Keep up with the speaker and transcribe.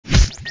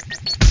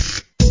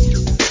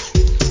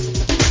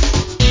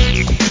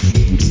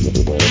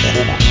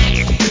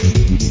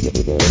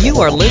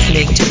are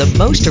listening to the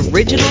most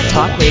original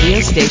talk radio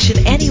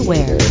station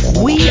anywhere.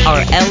 We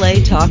are LA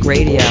Talk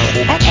Radio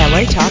at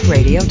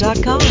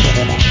latalkradio.com.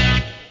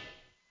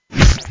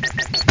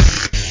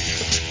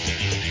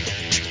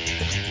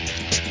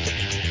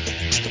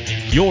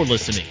 You're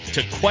listening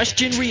to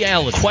Question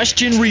Reality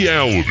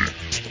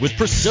with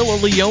Priscilla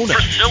Leona.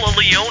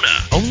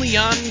 Only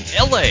on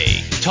LA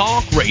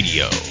Talk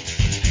Radio.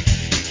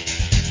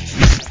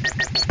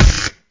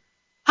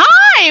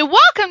 Hi,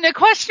 welcome to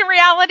Question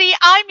Reality.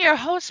 I'm your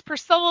host,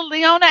 Priscilla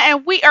Leona,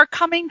 and we are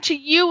coming to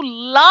you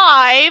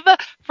live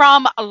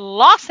from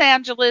Los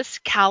Angeles,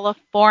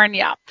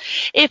 California.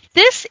 If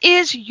this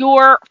is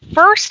your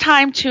first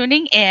time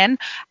tuning in,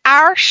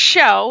 our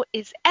show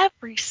is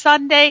every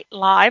Sunday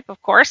live,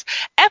 of course,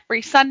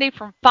 every Sunday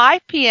from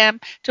 5 p.m.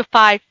 to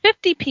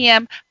 5:50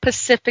 p.m.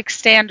 Pacific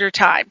Standard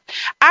Time.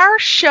 Our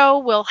show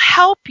will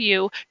help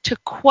you to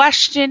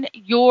question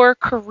your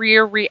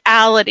career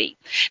reality.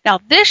 Now,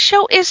 this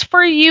show is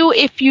for you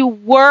if you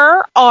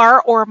were,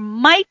 are, or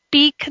might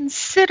be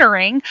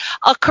considering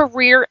a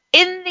career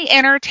in the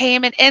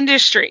entertainment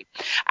industry.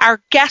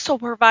 Our guests will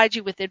provide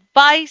you with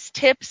advice,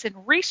 tips,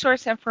 and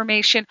resource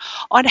information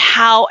on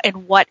how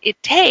and what it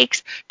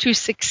takes to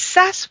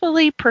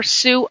successfully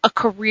pursue a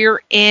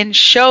career in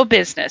show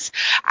business.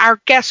 Our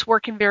guests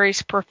work in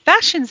various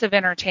professions of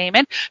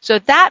entertainment, so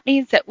that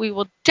means that we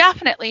will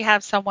definitely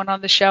have someone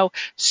on the show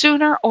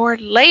sooner or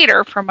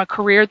later from a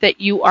career that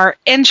you are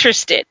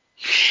interested.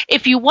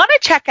 If you want to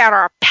check out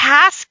our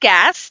past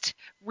guests,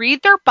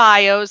 read their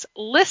bios,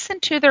 listen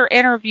to their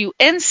interview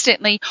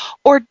instantly,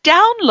 or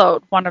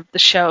download one of the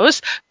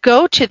shows,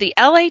 go to the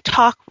LA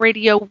Talk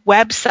Radio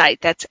website.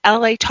 That's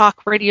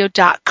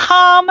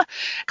latalkradio.com.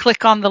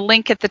 Click on the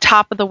link at the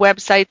top of the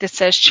website that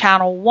says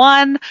Channel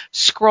 1.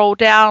 Scroll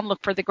down,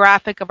 look for the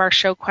graphic of our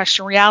show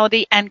Question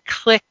Reality, and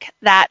click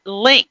that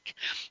link.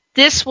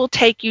 This will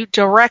take you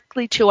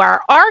directly to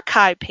our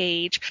archive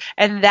page,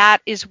 and that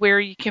is where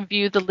you can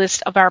view the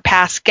list of our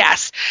past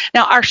guests.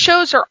 Now, our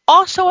shows are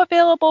also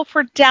available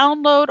for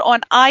download on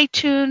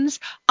iTunes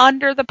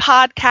under the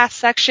podcast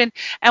section,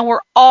 and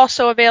we're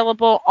also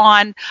available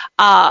on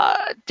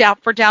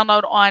for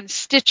download on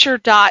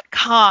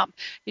Stitcher.com.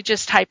 You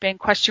just type in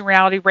Question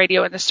Reality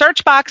Radio in the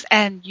search box,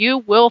 and you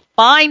will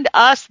find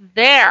us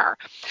there.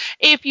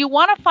 If you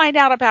want to find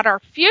out about our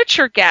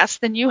future guests,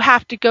 then you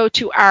have to go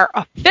to our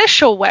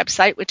official website,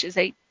 which is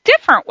a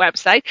different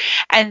website,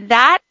 and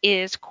that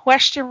is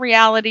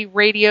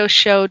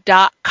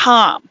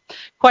questionrealityradioshow.com.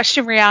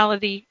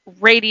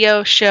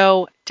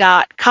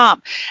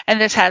 questionrealityradioshow.com.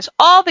 And this has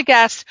all the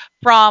guests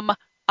from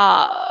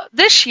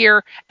this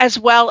year as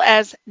well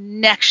as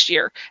next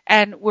year,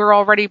 and we're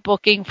already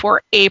booking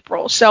for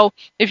April. So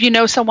if you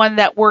know someone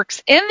that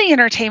works in the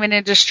entertainment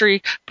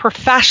industry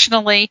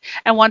professionally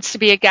and wants to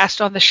be a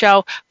guest on the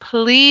show,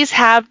 please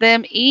have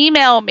them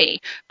email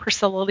me,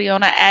 Priscilla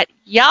Leona at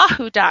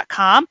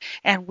yahoo.com,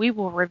 and we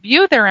will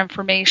review their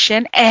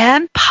information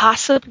and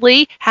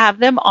possibly have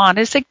them on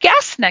as a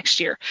guest next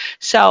year.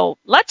 So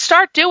let's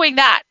start doing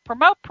that.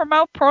 Promote.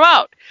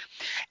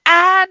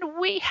 And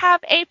we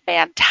have a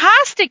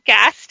fantastic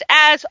guest,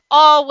 as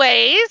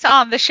always,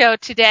 on the show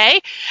today.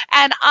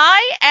 And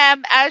I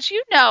am, as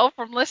you know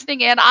from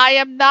listening in, I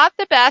am not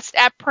the best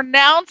at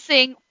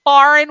pronouncing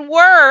foreign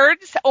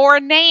words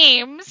or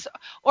names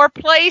or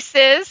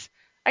places.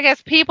 I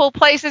guess people,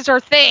 places,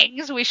 or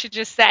things, we should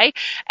just say.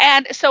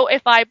 And so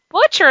if I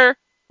butcher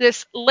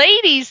this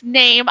lady's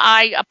name,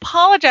 I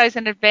apologize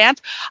in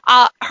advance.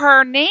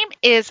 Her name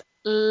is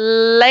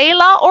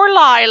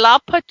Laila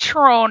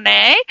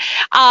Petrone.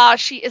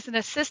 She is an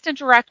assistant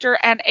director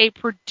and a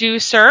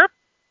producer.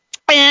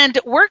 And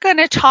we're going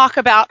to talk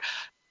about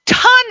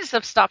tons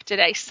of stuff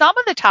today. Some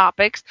of the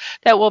topics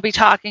that we'll be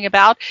talking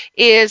about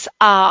is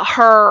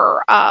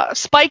her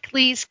Spike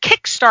Lee's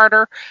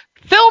Kickstarter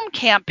film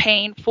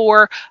campaign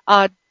for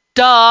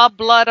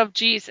Blood of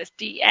Jesus,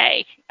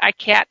 D-A. I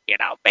can't,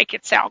 make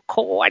it sound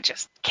cool. I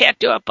just can't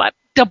do it, but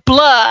the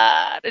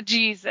blood of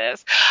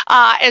Jesus,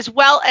 as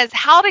well as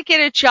how to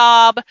get a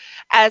job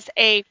as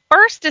a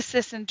first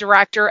assistant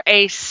director,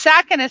 a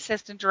second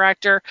assistant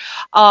director,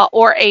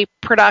 or a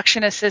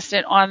production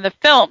assistant on the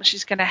film.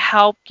 She's going to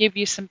help give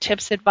you some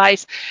tips,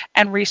 advice,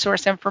 and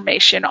resource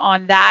information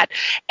on that.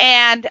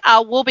 And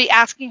we'll be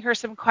asking her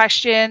some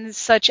questions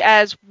such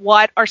as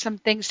what are some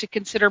things to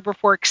consider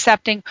before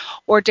accepting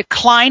or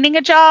declining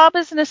a job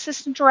as an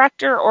assistant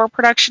director or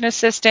production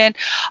assistant.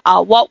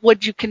 What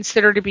would you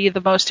consider to be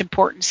the most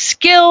important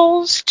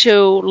skills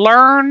to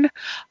learn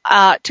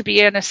to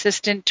be an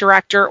assistant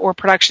director or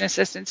production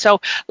assistant?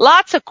 So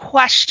lots of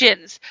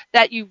questions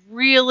that you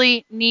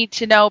really need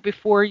to know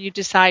before you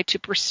decide to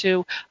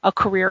pursue a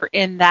career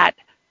in that.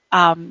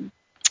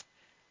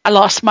 I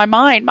lost my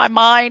mind.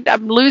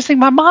 I'm losing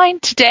my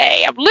mind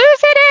today. I'm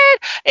losing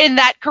it in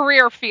that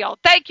career field.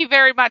 Thank you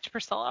very much,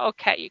 Priscilla.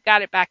 Okay, you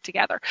got it back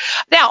together.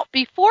 Now,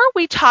 before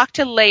we talk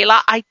to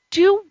Laila, I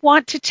do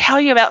want to tell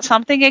you about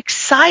something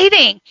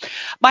exciting.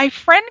 My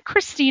friend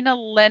Christina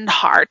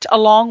Linhart,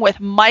 along with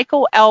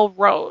Michael L.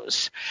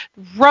 Rose,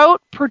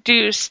 wrote,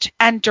 produced,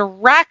 and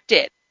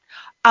directed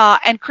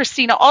and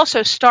Christina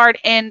also starred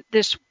in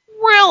this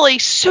really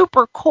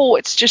super cool.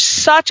 It's just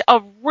such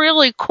a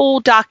really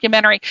cool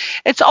documentary.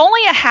 It's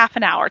only a half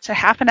an hour. It's a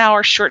half an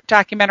hour short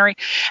documentary,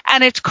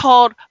 and it's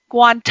called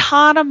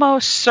Guantanamo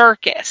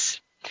Circus.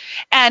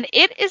 And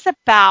it is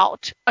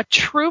about a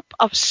troupe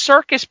of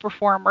circus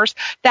performers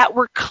that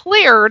were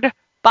cleared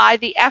by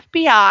the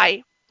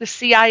FBI, the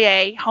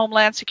CIA,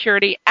 Homeland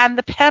Security, and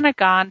the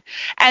Pentagon,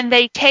 and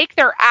they take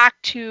their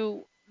act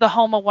to the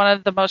home of one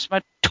of the most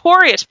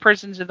notorious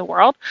prisons in the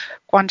world,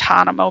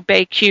 Guantanamo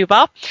Bay,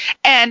 Cuba.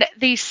 And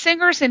these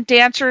singers and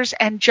dancers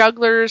and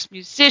jugglers,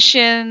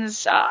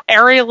 musicians,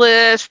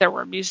 aerialists, there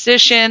were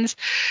musicians,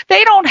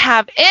 they don't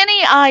have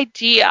any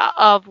idea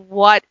of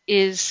what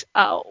is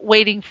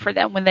waiting for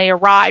them when they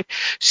arrive.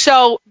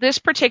 So this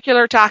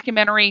particular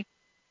documentary,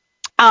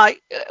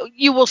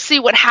 you will see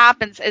what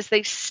happens as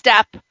they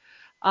step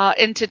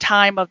into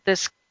time of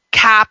this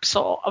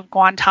capsule of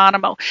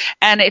Guantanamo,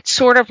 and it's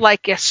sort of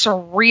like a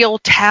surreal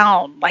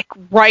town, like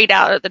right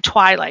out of the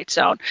Twilight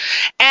Zone.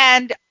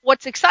 And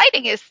what's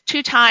exciting is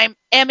two-time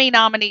Emmy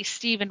nominee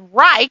Stephen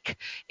Reich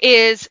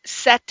is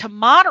set to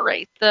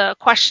moderate the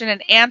question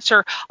and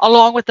answer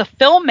along with the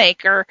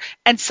filmmaker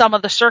and some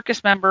of the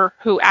circus member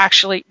who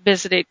actually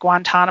visited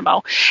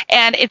Guantanamo.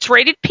 And it's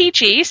rated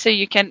PG, so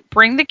you can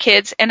bring the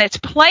kids, and it's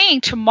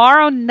playing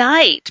tomorrow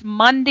night,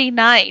 Monday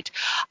night,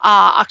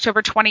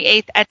 October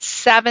 28th at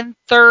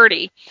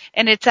 7:30,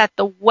 and it's at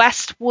the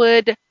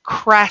Westwood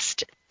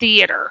Crest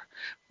Theater.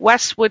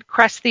 Westwood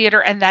Crest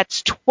Theater, and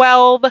that's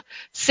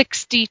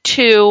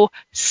 1262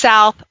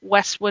 South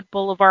Westwood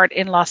Boulevard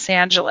in Los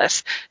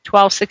Angeles.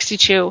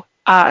 1262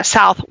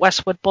 South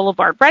Westwood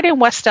Boulevard, right in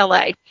West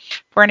LA,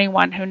 for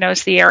anyone who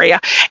knows the area.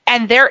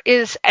 And there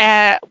is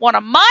one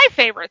of my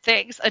favorite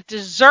things, a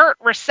dessert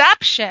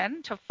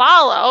reception to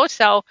follow.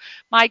 So,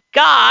 my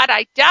God,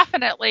 I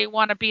definitely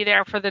want to be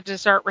there for the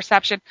dessert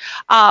reception.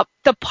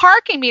 The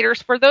parking meters,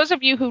 for those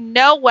of you who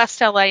know West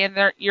LA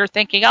and you're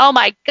thinking, oh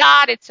my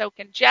God, it's so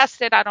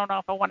congested, I don't know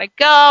if I want to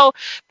go,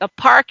 the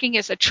parking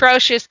is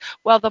atrocious.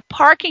 Well, the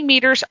parking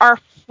meters are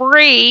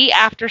free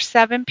after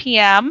 7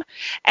 p.m.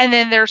 And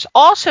then there's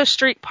also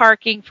street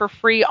parking for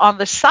free on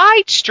the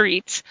side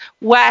streets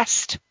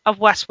west of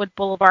Westwood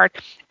Boulevard.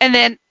 And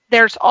then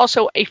there's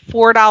also a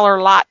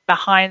 $4 lot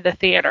behind the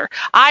theater.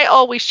 I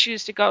always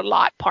choose to go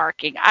lot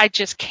parking. I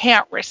just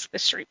can't risk the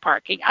street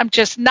parking. I'm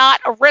just not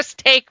a risk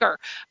taker.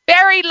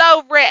 Very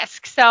low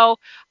risk. So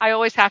I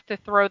always have to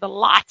throw the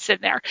lots in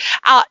there.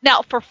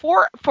 Now, for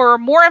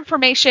more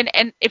information,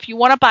 and if you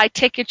want to buy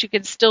tickets, you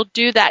can still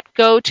do that.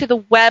 Go to the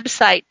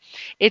website.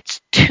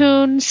 It's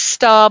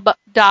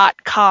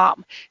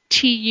tunestub.com.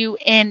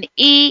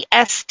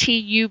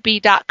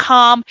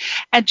 TUNESTUB.com,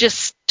 and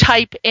just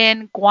type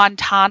in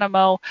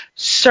Guantanamo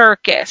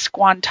Circus.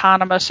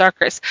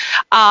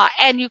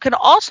 And you can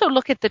also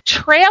look at the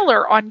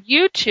trailer on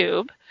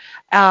YouTube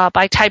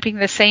by typing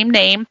the same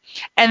name.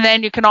 And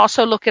then you can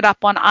also look it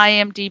up on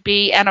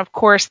IMDb. And, of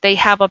course, they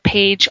have a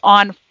page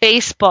on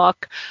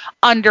Facebook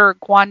under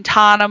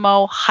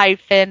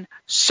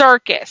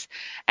Guantanamo-Circus.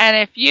 And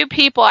if you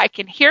people, I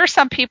can hear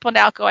some people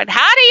now going,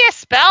 how do you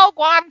spell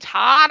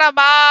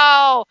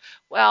Guantanamo?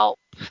 Well,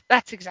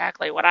 that's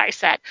exactly what I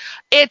said.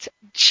 It's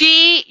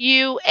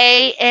Guantanamo.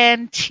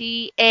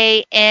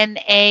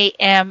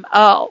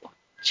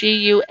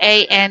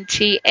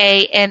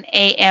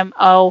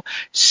 Guantanamo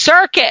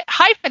Circuit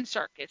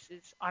Circus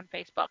is on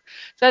Facebook.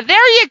 So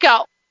there you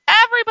go.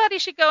 Everybody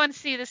should go and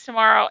see this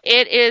tomorrow.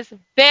 It is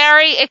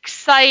very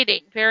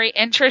exciting, very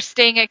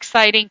interesting,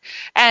 exciting.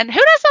 And who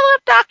doesn't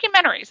love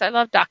documentaries? I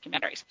love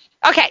documentaries.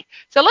 Okay,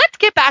 so let's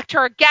get back to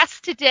our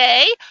guest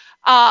today.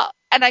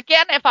 And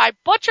again, if I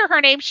butcher her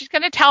name, she's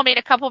going to tell me in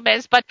a couple of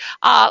minutes, but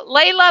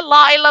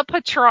Laila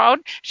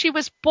Petrone, she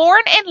was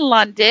born in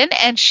London,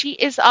 and she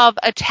is of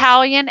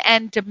Italian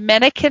and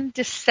Dominican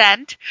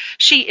descent.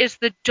 She is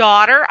the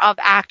daughter of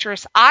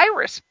actress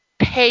Iris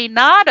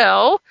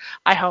Peinado.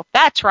 I hope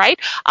that's right.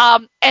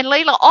 And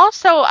Laila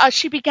also,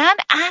 she began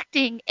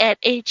acting at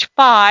age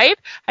 5,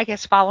 I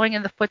guess following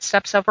in the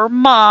footsteps of her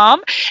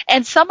mom.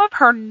 And some of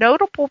her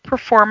notable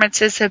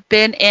performances have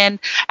been in,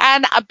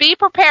 and be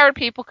prepared,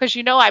 people, because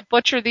you know I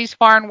butcher these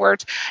foreign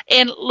words,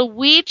 in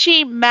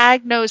Luigi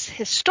Magno's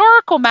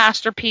historical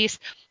masterpiece,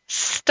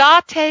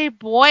 State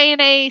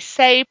buone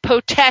se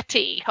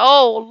potete.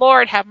 Oh,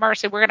 Lord have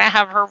mercy. We're going to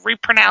have her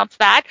repronounce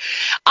that.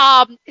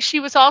 She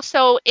was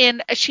also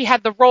she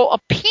had the role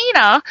of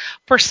Pina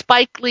for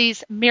Spike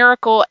Lee's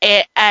Miracle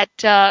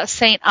at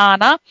St.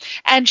 Anna.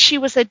 And she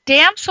was a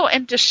damsel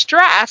in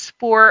distress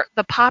for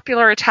the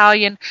popular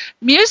Italian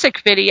music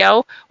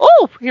video.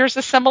 Oh, here's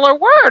a similar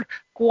word.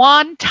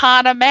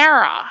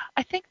 Guantanamera.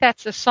 I think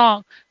that's a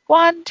song.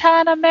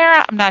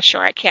 Guantanamera. I'm not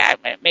sure. I can't.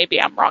 Maybe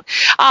I'm wrong.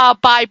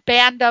 By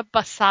Banda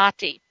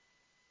Basati.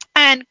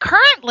 And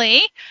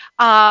currently,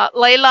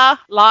 Laila,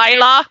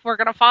 we're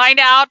going to find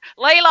out,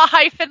 Laila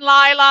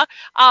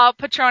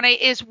Petrone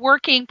is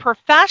working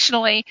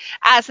professionally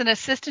as an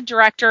assistant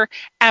director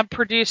and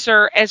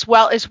producer, as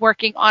well as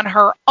working on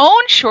her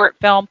own short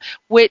film,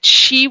 which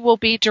she will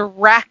be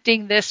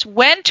directing this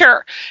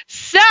winter.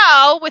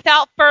 So,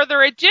 without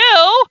further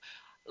ado,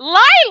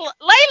 Laila,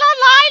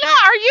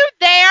 are you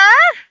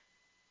there?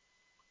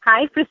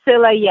 Hi,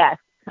 Priscilla. Yes.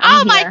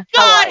 Oh my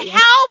God!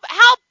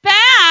 How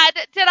bad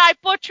did I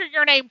butcher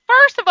your name?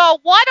 First of all,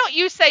 why don't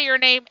you say your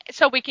name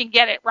so we can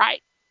get it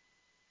right?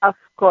 Of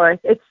course,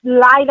 it's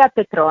Laila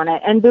Petrone,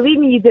 and believe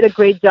me, you did a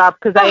great job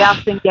because I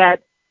often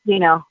get,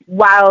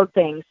 wild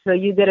things. So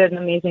you did an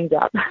amazing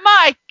job.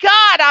 My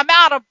God, I'm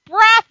out of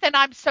breath, and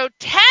I'm so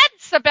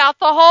tense about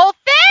the whole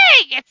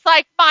thing. It's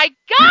like, my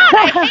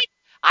God,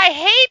 I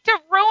hate to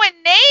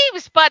ruin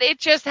names, but it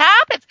just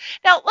happens.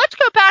 Now, let's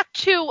go back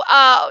to,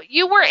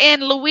 you were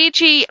in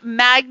Luigi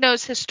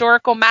Magno's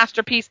historical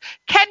masterpiece.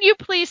 Can you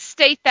please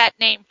state that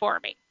name for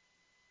me?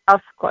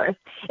 Of course.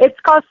 It's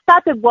called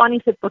State Buoni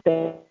Se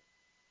Potete.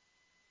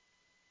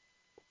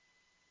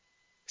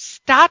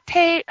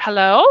 State,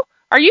 hello?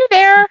 Are you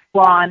there?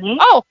 Buoni.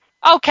 Oh,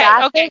 okay,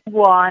 State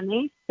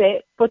Buoni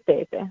Se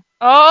Potete.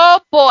 Oh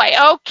boy.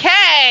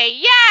 Okay.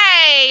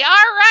 Yay.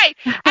 All right.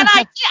 And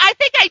I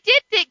think I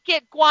did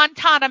get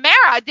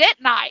Guantanamera,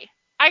 didn't I?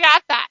 I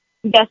got that.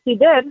 Yes, you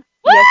did.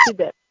 Woo! Yes, you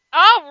did.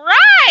 All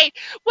right.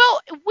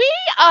 Well,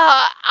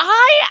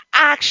 I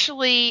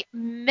actually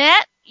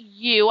met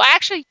you. I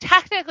actually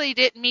technically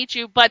didn't meet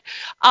you, but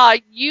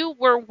you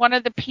were one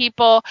of the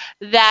people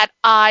that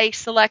I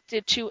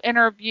selected to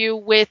interview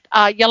with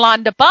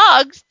Yolanda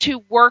Buggs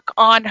to work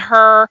on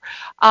her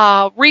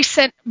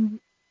recent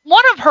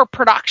one of her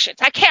productions.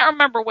 I can't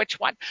remember which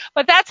one,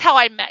 but that's how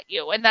I met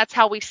you, and that's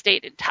how we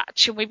stayed in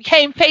touch, and we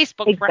became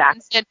Facebook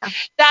friends, and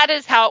that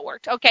is how it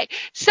worked. Okay,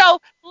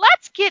 so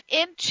let's get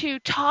into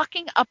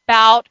talking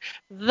about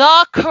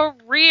the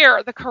career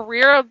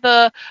of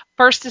the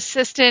first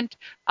assistant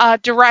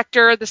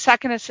director, the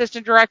second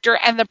assistant director,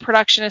 and the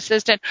production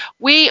assistant.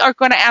 We are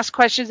going to ask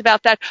questions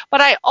about that,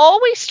 but I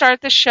always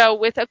start the show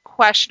with a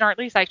question, or at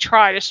least I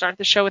try to start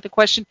the show with a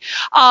question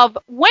of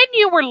when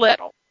you were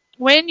little,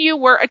 when you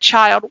were a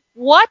child,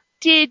 what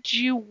did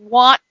you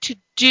want to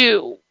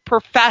do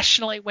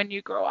professionally when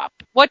you grew up?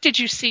 What did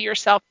you see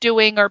yourself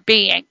doing or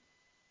being?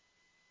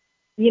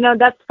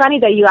 That's funny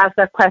that you asked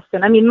that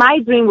question. I mean, my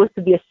dream was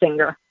to be a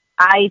singer.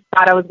 I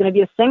thought I was going to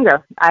be a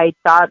singer. I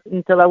thought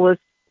until I was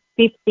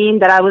 15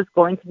 that I was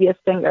going to be a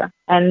singer.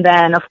 And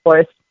then, of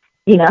course,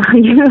 you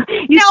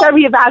start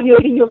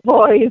reevaluating your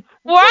voice.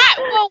 What?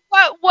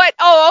 Well, what?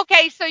 Oh,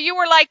 okay. So you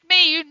were like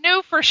me. You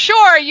knew for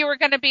sure you were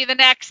going to be the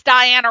next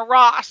Diana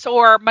Ross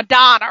or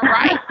Madonna,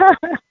 right?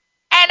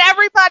 And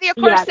everybody, of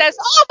course, says,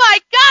 "Oh my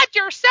God,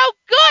 you're so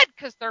good,"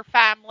 because they're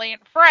family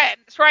and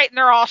friends, right? And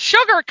they're all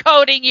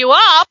sugarcoating you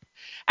up,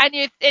 and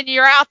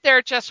you're out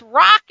there just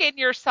rocking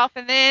yourself,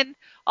 and then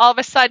all of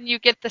a sudden you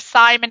get the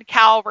Simon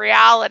Cowell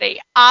reality.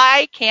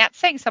 I can't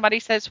sing. Somebody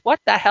says, "What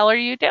the hell are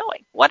you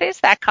doing? What is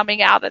that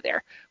coming out of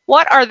there?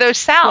 What are those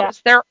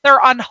sounds? Yeah. They're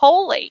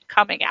unholy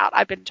coming out,"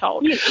 I've been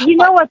told. You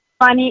know what's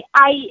funny?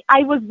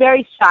 I was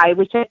very shy,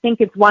 which I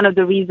think is one of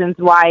the reasons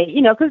why,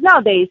 because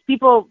nowadays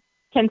people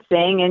can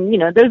sing and,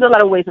 there's a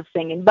lot of ways of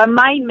singing. But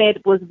my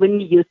mate was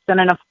Whitney Houston,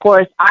 and of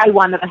course I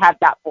wanted to have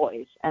that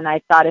voice. And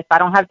I thought if I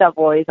don't have that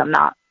voice, I'm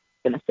not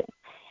going to sing.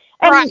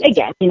 And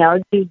again,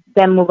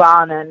 then move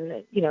on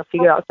and,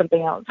 figure out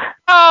something else.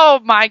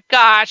 Oh my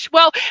gosh.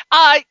 Well,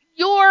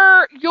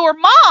 your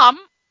mom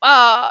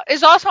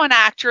is also an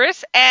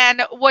actress,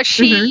 and was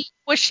she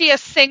a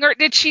singer?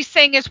 Did she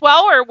sing as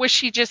well, or was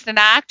she just an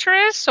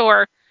actress,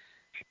 or?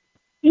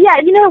 Yeah,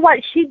 you know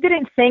what? She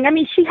didn't sing. I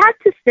mean, she had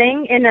to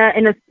sing in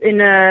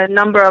a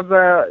number of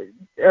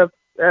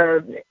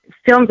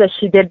films that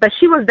she did, but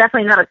she was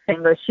definitely not a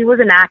singer. She was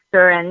an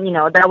actor, and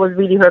that was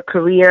really her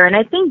career. And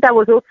I think that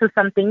was also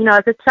something,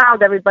 as a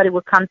child, everybody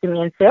would come to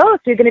me and say, "Oh,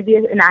 so you're going to be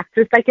an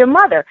actress like your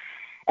mother."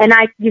 And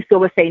I used to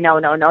always say no,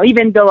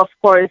 even though, of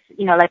course,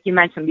 like you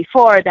mentioned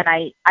before, then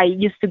I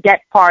used to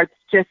get parts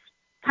just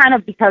kind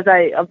of because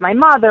of my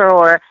mother,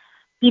 or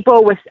people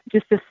always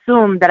just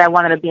assumed that I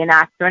wanted to be an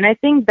actor. And I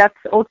think that's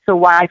also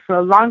why for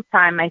a long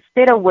time I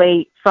stayed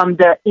away from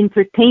the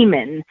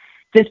entertainment,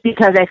 just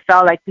because I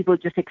felt like people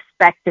just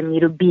expected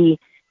me to be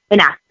an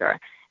actor.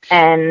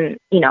 And,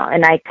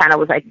 and I kind of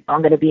was like,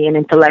 I'm going to be an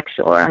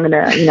intellectual, or I'm going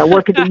to,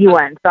 work at the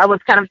UN. So I was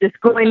kind of just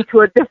going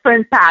to a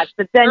different path.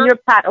 But then your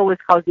path always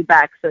calls you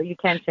back, so you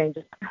can't change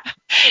it.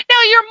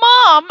 Now, your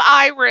mom,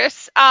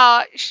 Iris,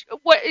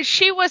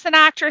 she was an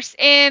actress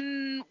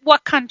in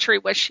what country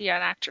was she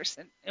an actress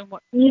in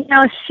what?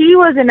 She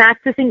was an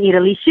actress in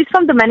Italy. She's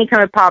from Dominican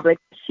Republic.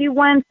 She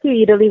went to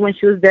Italy when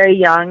she was very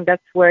young.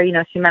 That's where,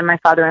 she met my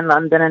father in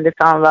London, and they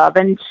fell in love.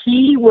 And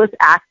she was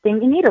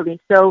acting in Italy.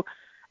 So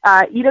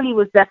Italy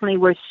was definitely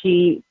where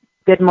she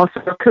did most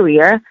of her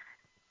career,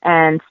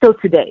 and still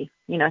today,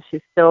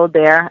 she's still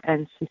there,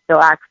 and she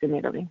still acts in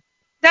Italy.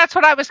 That's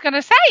what I was going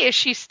to say. Is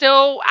she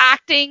still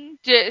acting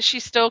Is she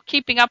still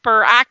keeping up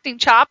her acting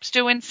chops,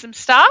 doing some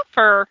stuff,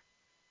 or?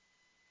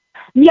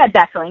 Yeah,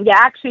 definitely. Yeah,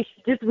 actually,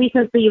 she just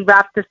recently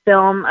wrapped a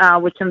film,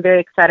 which I'm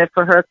very excited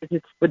for her because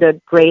it's with a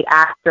great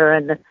actor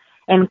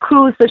and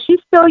crew. So she's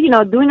still,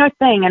 doing her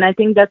thing, and I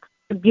think that's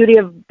the beauty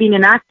of being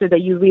an actor,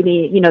 that you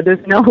really,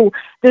 there's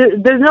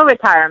no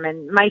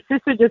retirement. My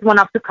sister just went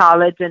off to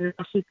college, and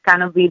she's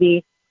kind of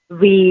really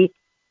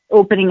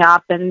opening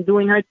up and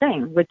doing her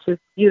thing, which is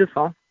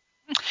beautiful.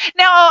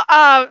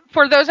 Now,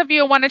 for those of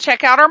you who want to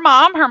check out her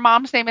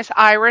mom's name is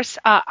Iris.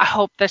 I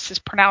hope this is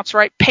pronounced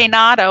right.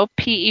 Peynado,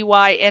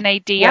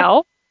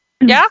 Peynado.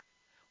 Yep. Yeah?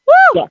 Woo!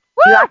 Yes.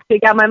 Woo! You actually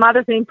got my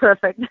mother's name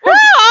perfect.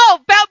 Whoa!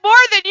 About more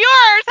than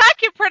yours. I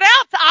can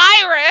pronounce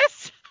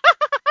Iris.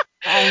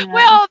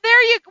 Well,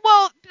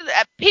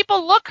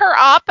 people look her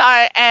up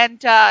and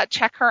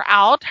check her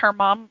out. Her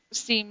mom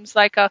seems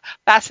like a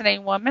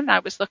fascinating woman. I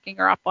was looking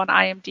her up on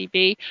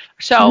IMDb.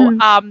 So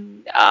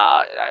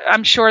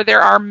I'm sure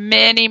there are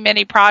many,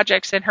 many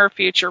projects in her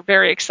future.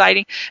 Very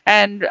exciting.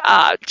 And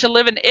to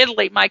live in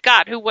Italy, my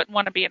God, who wouldn't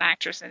want to be an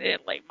actress in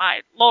Italy?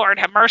 My Lord,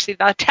 have mercy,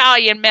 the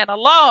Italian men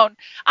alone.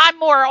 I'm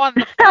more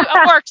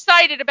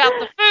excited about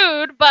the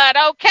food, but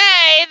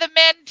okay, the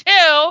men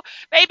too.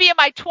 Maybe in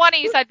my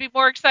 20s I'd be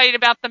more excited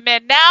about the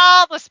men.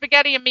 Now the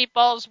spaghetti and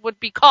meatballs would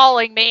be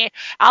calling me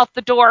out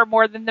the door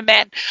more than the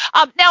men.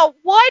 Now,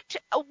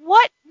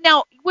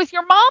 now, with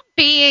your mom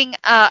being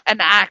an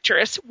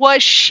actress,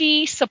 was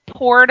she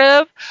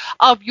supportive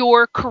of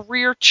your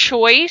career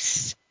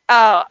choice,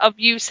 of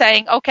you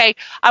saying, okay,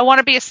 I want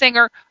to be a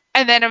singer,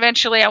 and then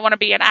eventually I want to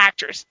be an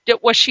actress?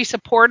 Was she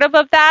supportive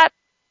of that?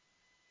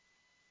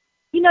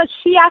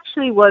 She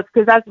actually was,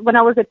 because when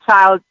I was a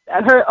child,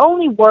 her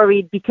only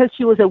worry, because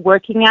she was a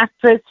working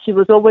actress, she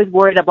was always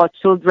worried about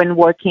children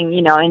working,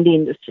 in the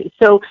industry.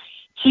 So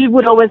she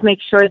would always make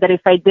sure that if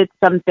I did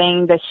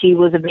something, that she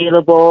was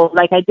available.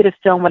 Like, I did a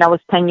film when I was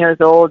 10 years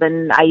old,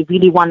 and I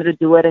really wanted to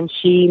do it, and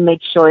she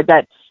made sure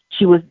that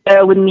she was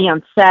there with me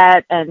on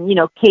set and,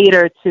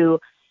 cater to.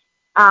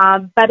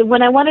 But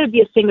when I wanted to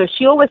be a singer,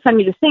 she always sent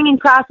me to singing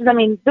classes. I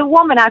mean, the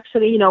woman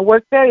actually,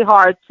 worked very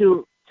hard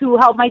to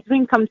help my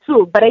dream come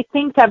true. But I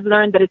think I've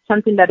learned that it's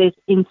something that is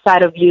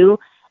inside of you.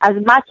 As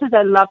much as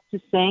I love to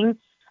sing,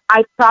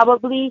 I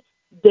probably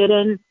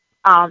didn't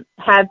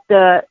have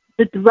the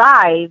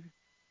drive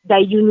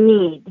that you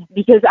need,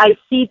 because I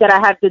see that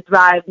I have the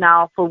drive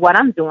now for what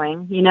I'm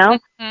doing,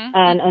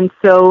 and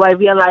so I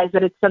realize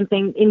that it's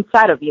something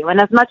inside of you. And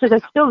as much as I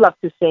still love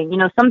to sing,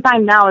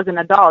 sometime now as an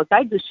adult,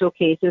 I do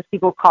showcases,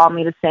 people call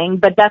me to sing,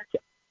 but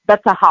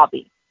that's a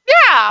hobby.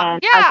 Yeah.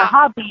 And as a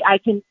hobby, I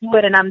can do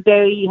it, and I'm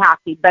very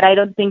happy, but I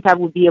don't think I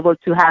would be able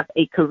to have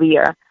a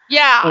career.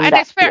 Yeah, and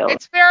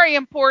it's very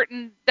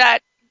important that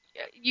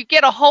you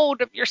get a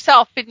hold of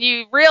yourself and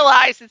you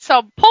realize at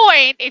some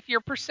point, if you're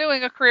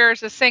pursuing a career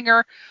as a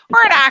singer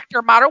or an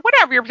actor, model,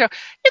 whatever you're doing,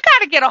 you got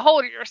to get a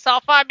hold of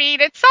yourself. I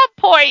mean, at some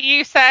point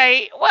you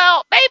say,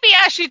 well, maybe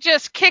I should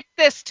just kick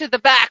this to the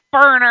back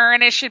burner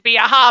and it should be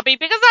a hobby,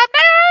 because I'm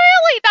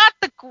really not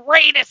the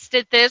greatest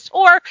at this,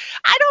 or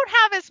I don't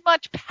have as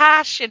much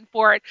passion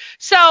for it.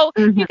 So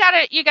you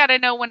gotta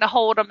know when to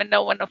hold them and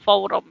know when to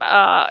fold them,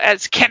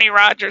 as Kenny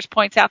Rogers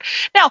points out.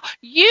 Now,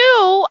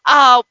 you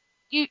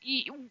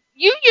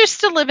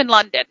used to live in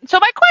London. So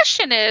my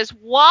question is,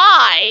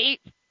 why,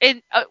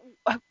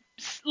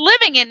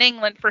 living in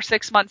England for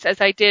 6 months,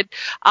 as I did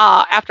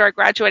after I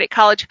graduated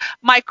college,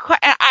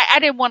 I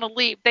didn't want to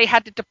leave. They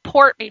had to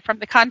deport me from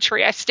the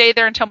country. I stayed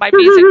there until my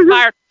visa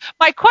expired.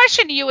 My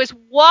question to you is,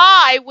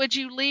 why would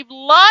you leave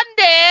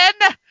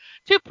London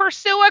to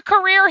pursue a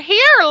career here?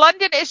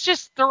 London is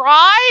just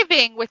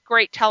thriving with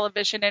great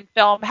television and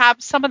film,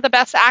 have some of the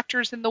best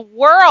actors in the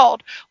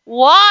world.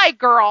 Why,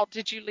 girl,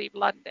 did you leave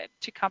London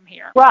to come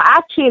here? Well,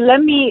 actually,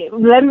 let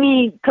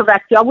me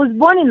correct you. I was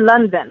born in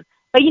London,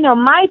 but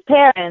my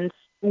parents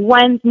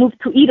moved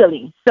to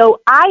Italy.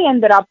 So I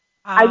ended up,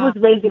 I was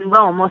raised in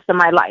Rome most of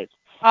my life.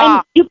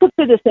 And you could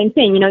say the same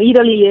thing.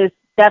 Italy is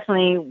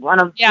definitely one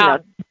of,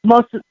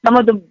 some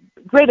of the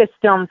greatest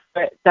films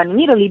done in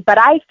Italy, but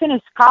I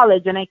finished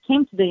college and I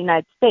came to the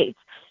United States.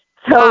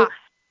 So,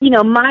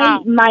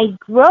 my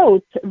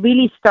growth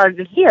really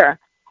started here.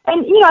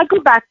 And, I go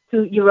back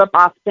to Europe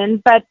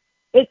often, but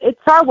it's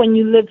hard when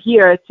you live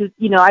here to,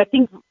 I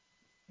think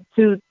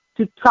to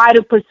try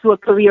to pursue a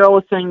career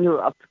also in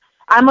Europe.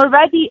 I'm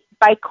already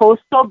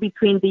bi-coastal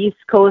between the East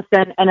Coast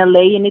and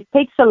LA, and it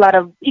takes a lot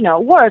of,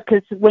 work,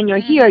 because when you're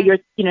here, you're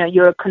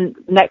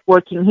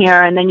networking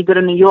here, and then you go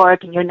to New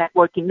York and you're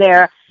networking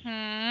there.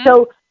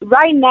 So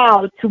right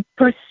now, to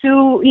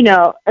pursue,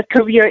 a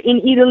career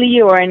in Italy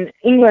or in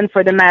England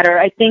for the matter,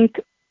 I think,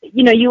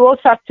 you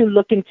also have to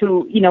look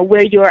into,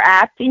 where you're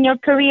at in your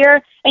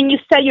career, and you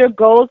set your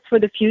goals for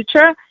the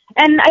future.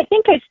 And I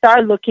think I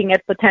started looking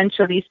at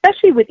potentially,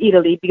 especially with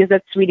Italy, because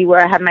that's really where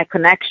I have my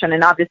connection.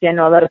 And obviously I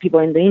know a lot of people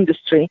in the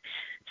industry.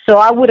 So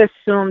I would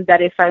assume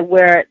that if I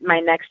were, my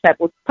next step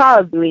would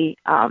probably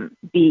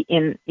be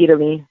in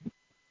Italy.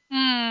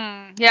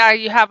 Yeah,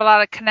 you have a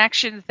lot of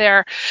connections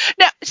there.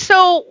 Now,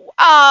 so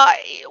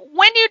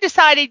when you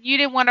decided you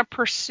didn't want to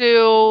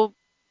pursue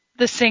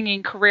the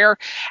singing career,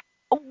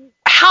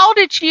 how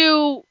did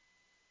you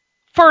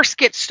first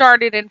get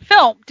started in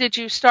film? Did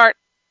you start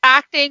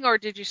acting, or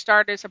did you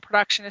start as a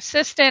production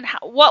assistant?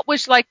 What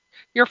was like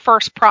your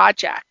first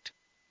project?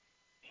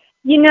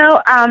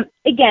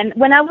 Again,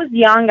 when I was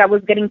young, I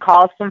was getting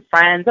calls from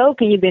friends, oh,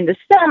 can you be in this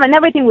film? And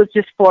everything was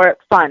just for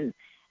fun.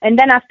 And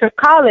then after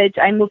college,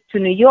 I moved to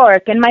New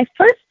York, and my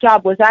first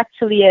job was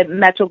actually at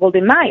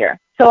Metro-Goldwyn-Mayer.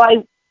 So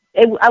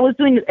I was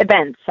doing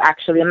events,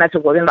 actually, at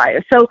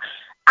Metro-Goldwyn-Mayer. So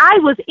I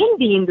was in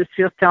the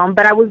industry of film,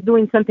 but I was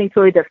doing something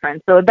totally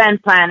different. So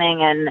event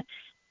planning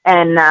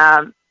and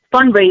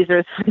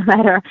fundraisers, for the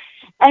matter.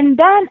 And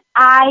then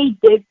I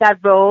did that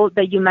role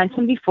that you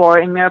mentioned before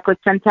in Miracle at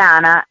Santa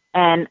Ana,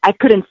 and I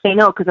couldn't say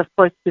no because, of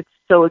course, it's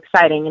so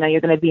exciting.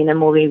 You're going to be in a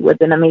movie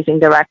with an amazing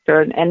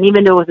director. And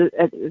even though it was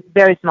a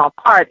very small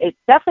part, it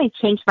definitely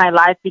changed my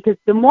life because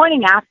the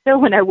morning after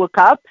when I woke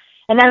up,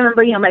 and I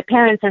remember, my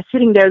parents are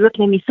sitting there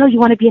looking at me, so you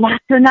want to be an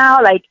actor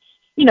now? Like,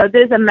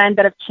 there's a man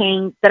that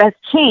has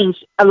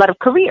changed a lot of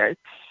careers.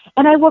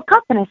 And I woke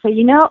up and I said,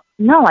 no,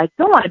 I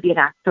don't want to be an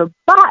actor,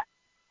 but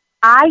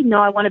I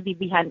know I want to be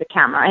behind the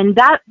camera. And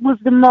that was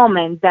the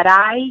moment that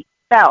I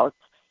felt,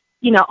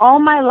 all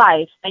my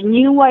life, I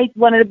knew I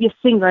wanted to be a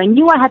singer. I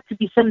knew I had to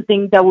be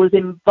something that was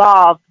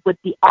involved with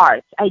the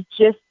arts. I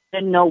just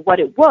didn't know what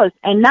it was.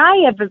 And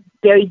I have a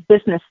very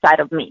business side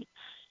of me.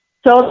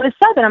 So all of a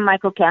sudden, I'm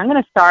like, okay, I'm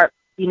going to start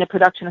being a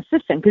production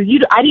assistant because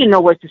I didn't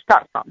know where to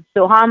start from.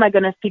 So how am I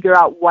going to figure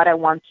out what I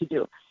want to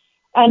do?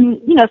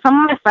 And,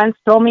 some of my friends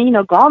told me,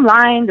 go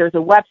online. There's a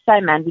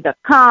website,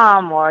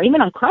 Mandy.com, or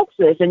even on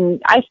Craigslist.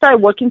 And I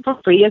started working for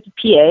free as a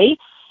PA.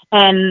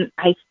 And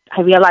I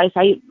realized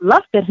I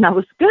loved it and I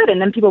was good.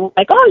 And then people were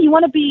like, oh, you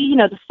want to be,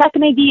 the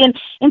second AD.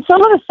 And so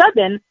all of a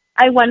sudden,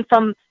 I went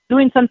from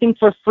doing something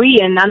for free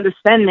and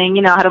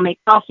understanding, how to make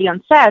coffee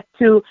on set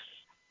to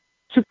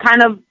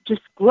kind of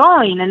just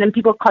growing. And then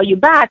people call you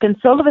back. And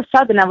so all of a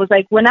sudden, I was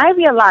like, when I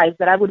realized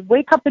that I would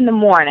wake up in the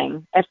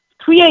morning at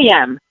 3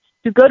 a.m.,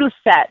 to go to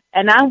set,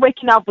 and I'm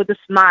waking up with a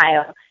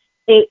smile,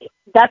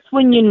 that's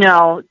when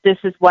this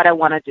is what I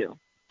want to do.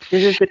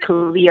 This is the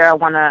career I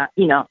want to,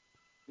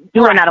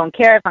 do, and I don't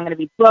care if I'm going to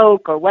be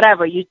broke or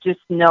whatever. You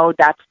just know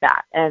that's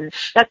that. And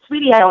that's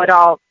really how it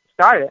all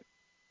started.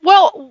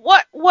 Well,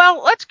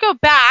 let's go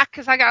back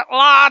because I got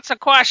lots of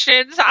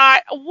questions.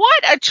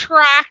 What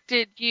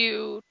attracted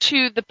you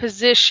to the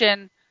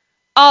position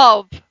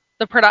of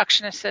the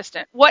production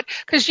assistant?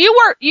 Because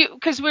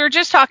we were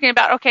just talking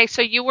about, okay,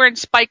 so you were in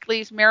Spike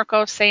Lee's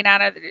Miracle of St.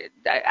 Anna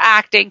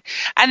acting,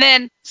 and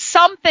then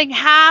something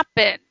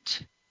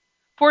happened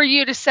for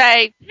you to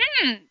say,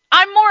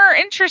 I'm more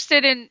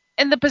interested in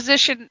the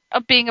position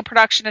of being a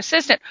production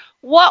assistant.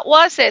 What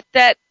was it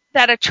that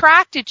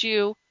attracted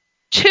you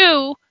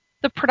to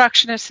the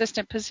production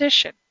assistant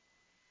position?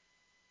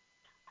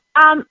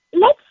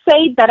 Let's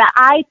say that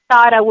I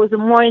thought I was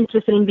more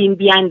interested in being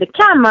behind the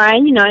camera,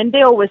 and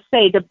they always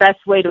say the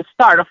best way to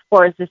start, of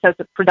course, is as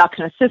a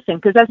production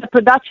assistant, because as a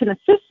production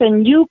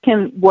assistant, you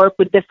can work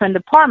with different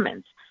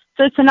departments.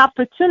 So it's an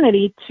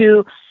opportunity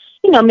to,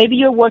 maybe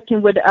you're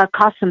working with a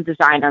costume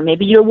designer,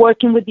 maybe you're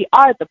working with the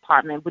art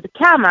department, with the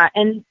camera,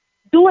 and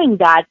doing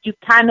that, you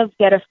kind of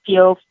get a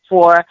feel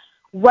for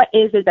what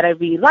is it that I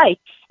really like.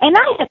 And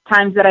I have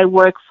times that I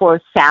work for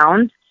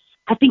sound.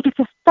 I think it's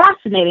a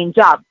fascinating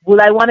job.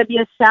 Will I want to be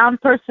a sound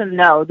person?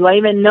 No. Do I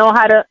even know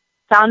how to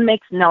sound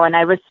mix? No. And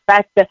I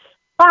respect it.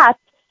 But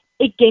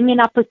it gave me an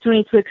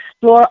opportunity to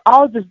explore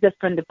all these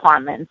different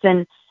departments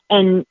and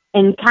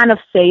kind of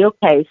say,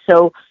 okay,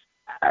 so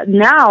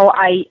now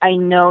I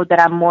know that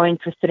I'm more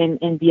interested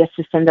in the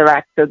assistant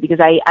director because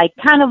I'm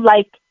kind of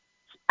like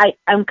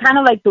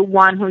the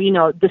one who,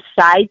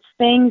 decides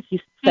things. You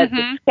set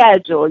the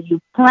schedule,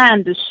 you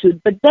plan the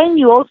shoot, but then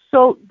you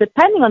also,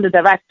 depending on the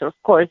director, of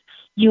course,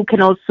 you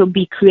can also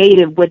be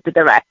creative with the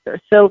director.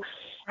 So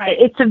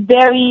It's a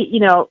very,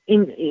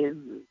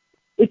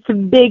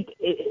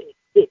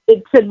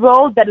 it's a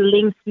role that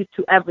links you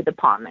to every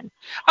department.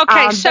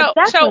 Okay, so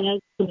let's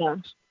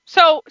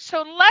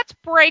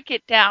break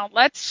it down.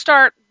 Let's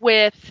start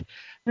with,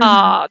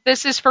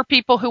 this is for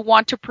people who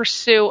want to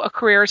pursue a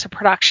career as a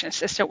production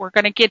assistant. We're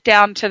going to get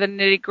down to the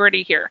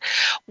nitty-gritty here.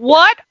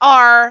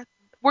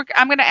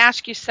 I'm going to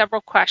ask you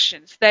several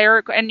questions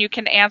there, and you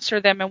can answer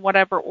them in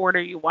whatever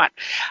order you want.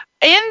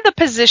 In the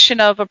position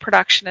of a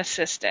production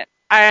assistant,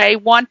 I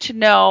want to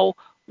know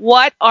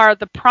what are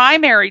the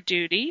primary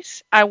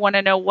duties. I want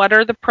to know what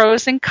are the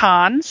pros and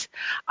cons.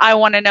 I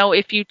want to know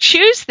if you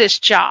choose this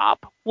job,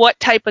 what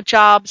type of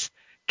jobs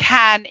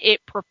can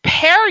it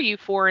prepare you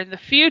for in the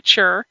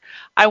future.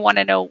 I want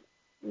to know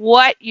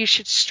what you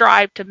should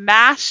strive to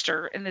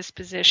master in this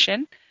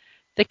position,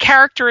 the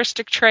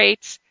characteristic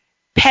traits,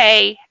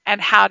 pay,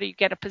 and how do you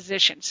get a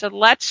position. So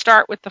let's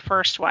start with the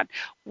first one.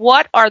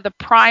 What are the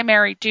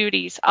primary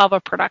duties of a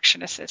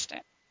production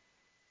assistant?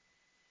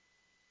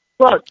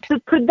 Well, the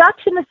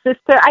production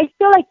assistant, I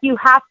feel like you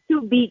have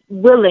to be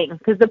willing,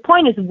 because the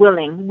point is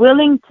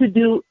willing to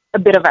do a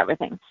bit of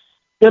everything.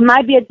 There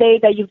might be a day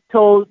that you've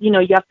told, you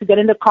have to get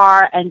in the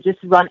car and just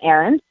run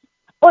errands.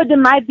 Or there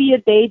might be a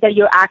day that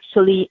you're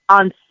actually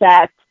on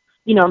set,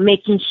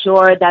 making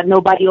sure that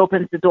nobody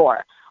opens the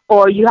door.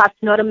 Or you have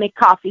to know how to make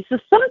coffee. So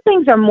some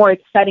things are more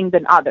exciting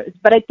than others.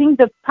 But I think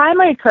the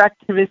primary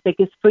characteristic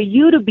is for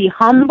you to be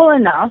humble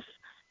enough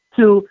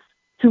to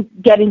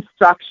get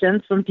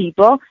instructions from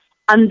people,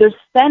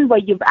 understand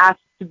what you've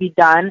asked to be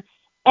done,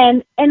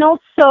 and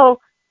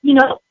also,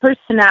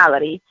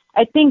 personality.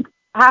 I think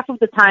half of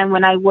the time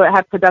when I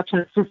have production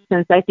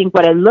assistants, I think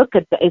what I look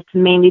at is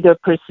mainly their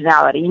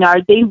personality.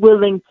 Are they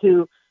willing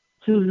to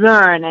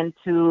learn and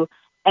to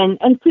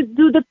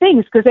do the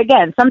things? Because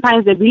again,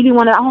 sometimes they really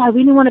want to. I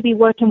really want to be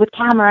working with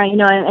camera,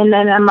 and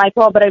then I'm like,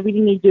 but I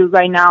really need you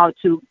right now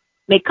to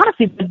make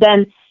coffee. But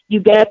then you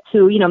get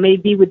to,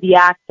 maybe with the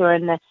actor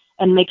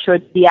and make sure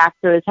the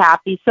actor is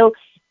happy. So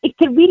it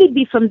could really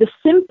be from the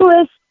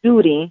simplest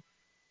duty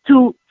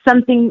to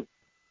something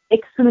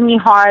extremely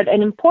hard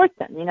and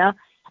important,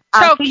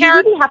 So you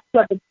really have to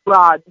have a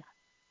broad.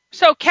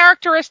 So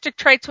characteristic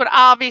traits would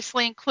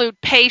obviously include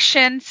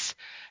patience.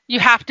 You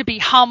have to be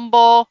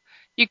humble.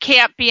 You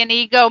can't be an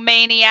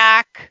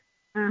egomaniac.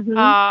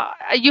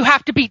 Mm-hmm. You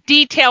have to be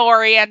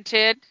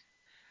detail-oriented.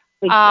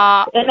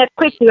 Exactly. And a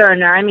quick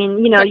learner. I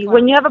mean,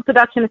 when you have a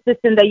production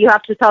assistant that you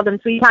have to tell them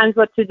 3 times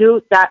what to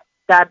do, that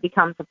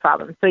becomes a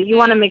problem. So you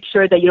want to make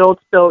sure that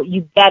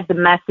you get the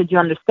message, you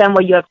understand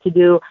what you have to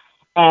do,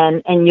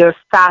 and you're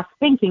fast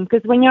thinking.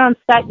 Because when you're on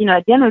set, at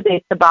the end of the day,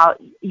 it's about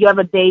you have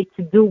a day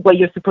to do what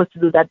you're supposed to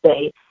do that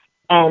day,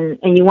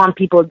 and you want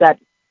people that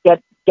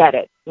get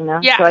it.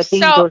 Yeah. So I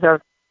think those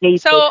are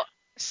basic.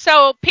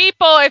 So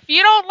people, if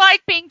you don't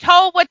like being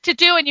told what to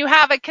do and you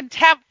have a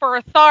contempt for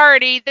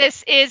authority,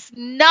 this is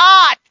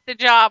not the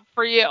job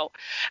for you.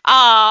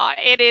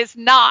 It is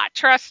not.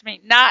 Trust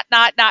me, not.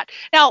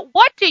 Now,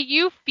 what do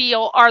you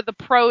feel are the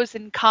pros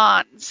and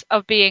cons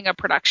of being a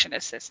production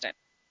assistant?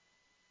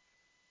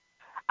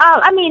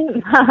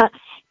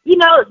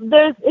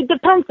 It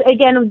depends,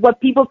 again, what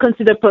people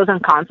consider pros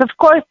and cons. Of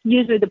course,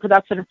 usually the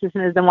production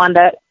assistant is the one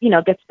that,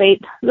 gets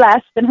paid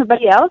less than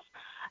everybody else.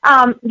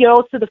 You're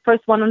also the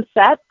first one on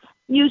set,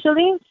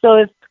 usually. So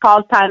if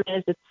call time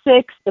is at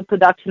 6, the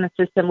production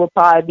assistant will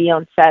probably be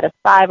on set at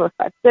 5 or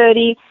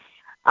 5:30.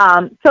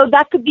 So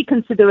that could be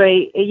considered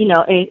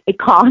a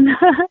con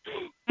to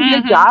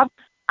the job.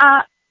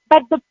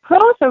 But the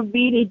pros are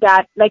really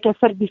that, like I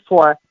said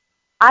before,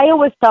 I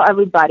always tell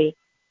everybody,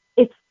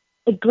 it's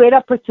a great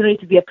opportunity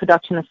to be a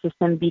production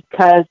assistant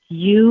because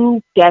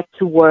you get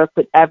to work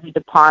with every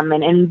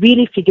department and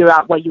really figure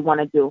out what you want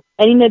to do.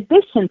 And in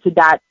addition to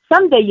that,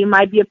 someday you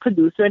might be a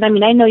producer. And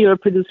I know you're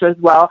a producer as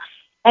well.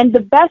 And the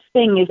best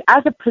thing is,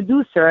 as a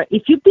producer,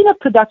 if you've been a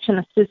production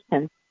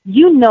assistant,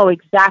 you know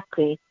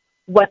exactly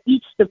what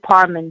each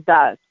department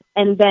does.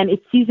 And then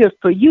it's easier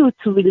for you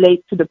to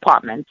relate to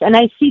departments. And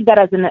I see that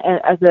as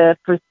a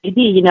first AD,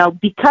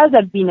 because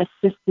I've been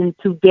assistant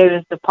to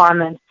various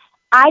departments,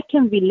 I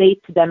can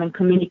relate to them and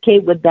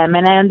communicate with them,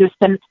 and I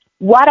understand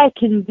what I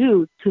can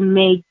do to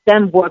make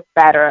them work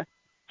better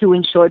to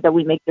ensure that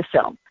we make the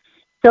film.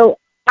 So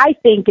I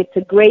think it's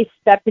a great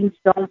stepping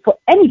stone for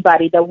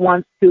anybody that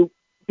wants to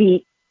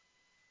be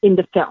in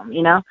the film,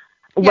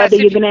 whether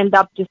you're going to end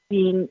up just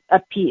being a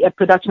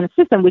production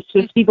assistant, which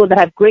is people that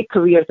have great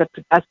careers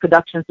as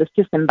production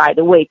assistant, by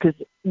the way, because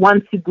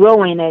once you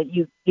grow in it,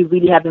 you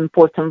really have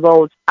important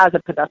roles as a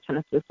production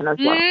assistant as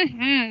well.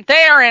 Mm-hmm.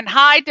 They are in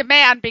high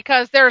demand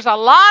because there's a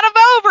lot of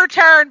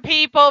overturn,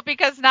 people,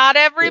 because not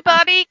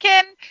everybody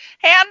can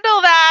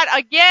handle that.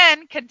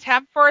 Again,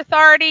 contempt for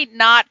authority,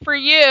 not for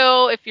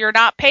you. If you're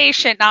not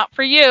patient, not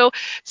for you.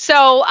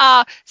 So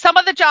some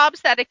of the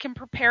jobs that it can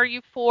prepare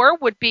you for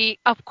would be,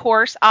 of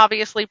course,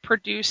 obviously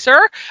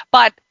producer,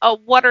 but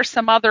what are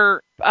some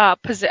other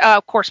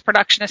of course,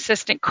 production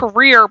assistant,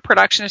 career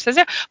production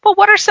assistant, but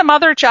what are some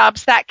other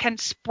jobs that can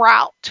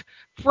sprout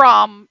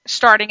from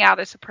starting out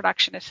as a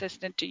production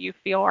assistant, do you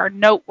feel are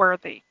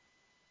noteworthy?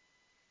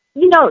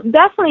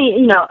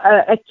 Definitely,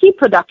 a key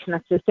production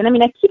assistant.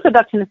 A key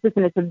production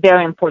assistant is a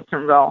very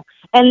important role.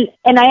 And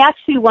I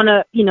actually want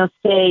to,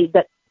 say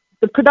that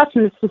the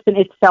production assistant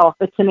itself,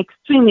 it's an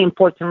extremely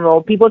important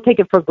role. People take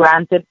it for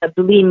granted, but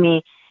believe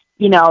me,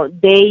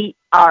 they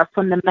are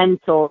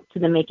fundamental to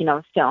the making of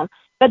a film.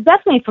 But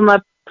definitely from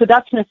a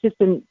production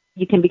assistant,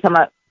 you can become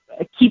a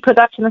key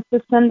production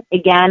assistant.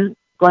 Again,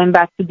 going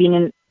back to being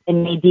an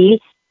AD,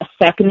 a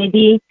second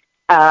AD.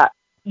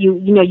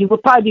 You will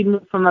probably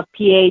move from a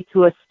PA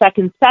to a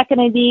second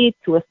AD,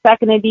 to a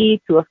second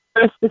AD, to a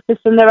first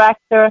assistant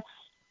director.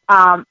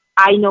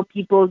 I know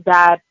people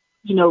that,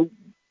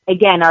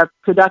 again, are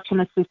production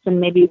assistant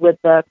maybe with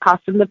the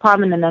costume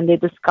department, and then they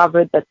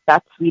discovered that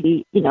that's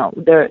really,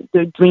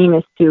 their dream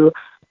is to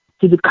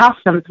do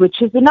costumes, which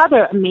is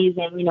another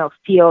amazing,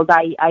 field.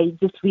 I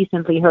just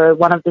recently heard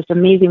one of this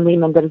amazing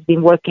women that has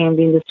been working in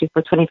the industry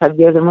for 25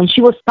 years. And when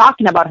she was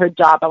talking about her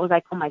job, I was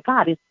like, oh my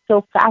God, it's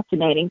so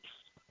fascinating.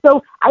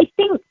 So I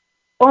think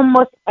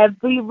almost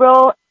every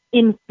role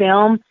in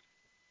film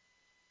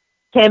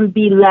can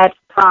be led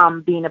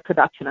from being a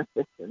production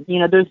assistant. You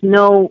know, there's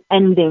no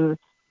ending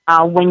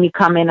when you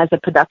come in as a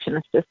production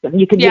assistant.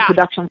 You can be a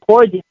production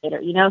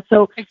coordinator, you know,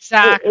 so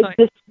exactly. it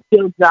just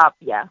builds up,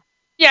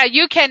 Yeah,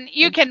 you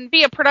can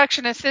be a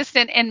production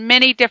assistant in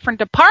many different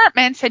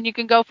departments, and you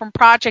can go from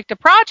project to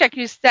project.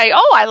 You say,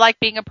 oh, I like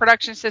being a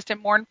production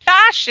assistant more in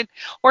fashion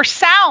or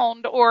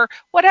sound or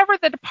whatever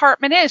the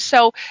department is.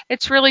 So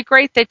it's really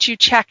great that you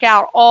check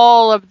out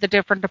all of the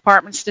different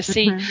departments to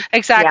see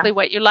exactly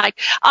what you like.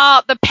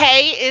 The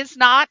pay is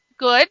not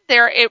good.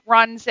 There, it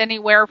runs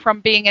anywhere from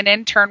being an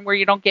intern where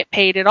you don't get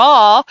paid at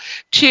all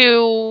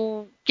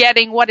to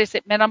getting, what is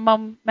it,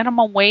 minimum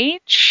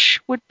wage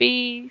would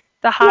be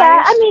the highest?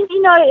 Yeah, I mean,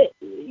 you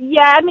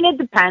know, I mean, it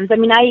depends. I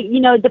mean,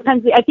 it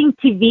depends. I think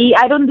TV,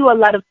 I don't do a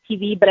lot of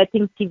TV, but I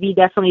think TV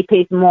definitely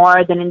pays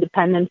more than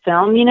independent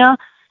film, you know.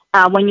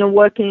 When you're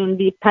working in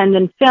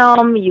independent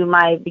film, you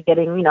might be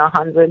getting, you know,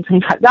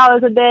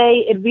 $125 a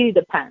day. It really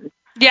depends.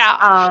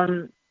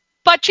 Yeah.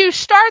 But you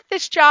start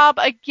this job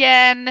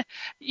again,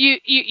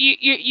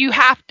 you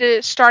have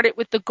to start it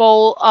with the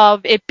goal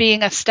of it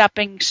being a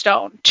stepping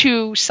stone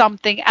to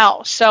something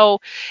else.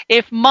 So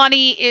if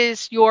money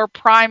is your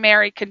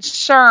primary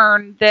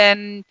concern,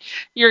 then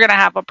you're going to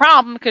have a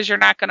problem because you're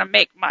not going to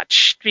make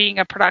much being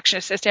a production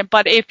assistant.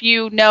 But if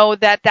you know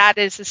that that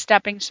is a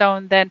stepping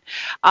stone, then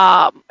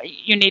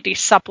you need to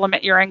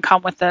supplement your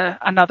income with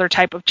another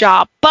type of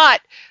job.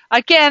 But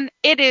again,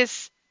 it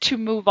is to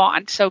move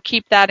on. So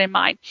keep that in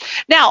mind.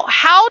 Now,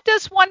 how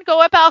does one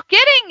go about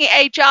getting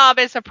a job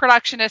as a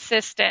production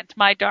assistant,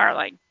 my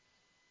darling?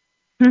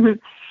 You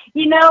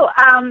know,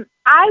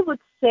 I would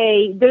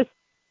say there's,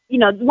 you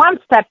know, one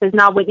step is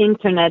now with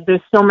internet.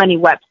 There's so many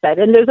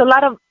websites, and there's a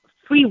lot of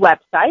free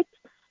websites.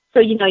 So,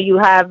 you know, you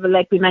have,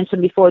 like we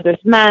mentioned before, there's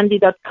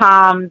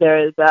Mandy.com,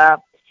 there's,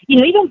 you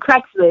know, even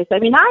Craigslist. I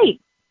mean, I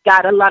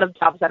got a lot of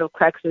jobs out of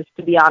Craigslist,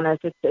 to be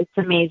honest. It's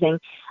amazing.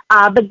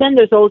 But then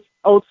there's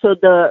also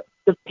the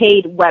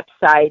paid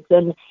websites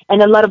and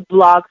a lot of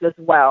blogs as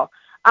well.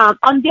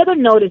 On the other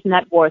note is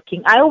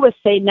networking. I always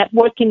say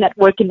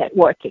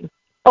networking.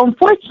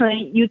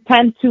 Unfortunately, you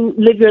tend to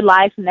live your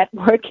life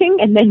networking,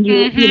 and then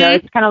you know,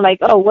 it's kind of like,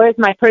 oh, where's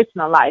my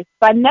personal life?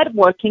 But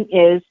networking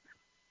is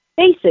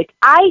basic.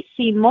 I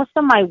see most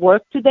of my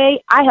work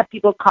today, I have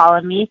people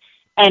calling me,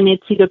 and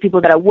it's either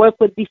people that I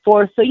worked with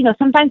before. So, you know,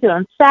 sometimes you're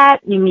on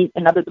set, you meet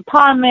another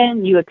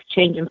department, you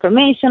exchange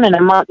information, and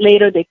a month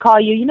later they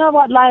call you, you know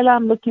what, Laila,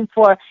 I'm looking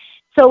for.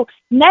 So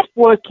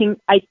networking,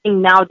 I think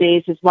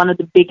nowadays is one of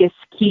the biggest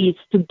keys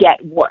to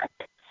get work.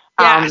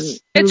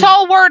 Yes, it's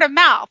all word of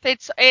mouth.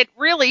 It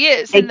really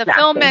is. In the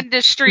film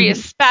industry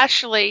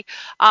especially,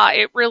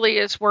 it really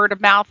is word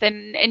of mouth.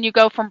 And you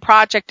go from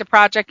project to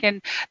project,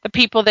 and the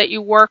people that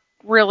you work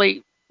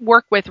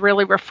with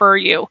really refer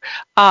you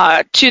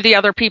to the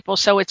other people.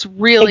 So it's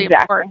really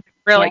important.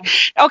 Really.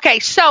 Yeah. Okay,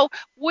 so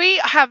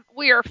we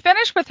are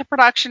finished with the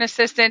production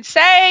assistant.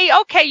 Say,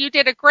 okay, you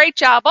did a great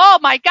job. Oh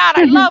my God,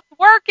 I love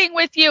working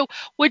with you.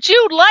 Would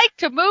you like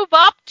to move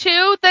up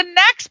to the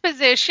next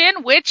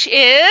position, which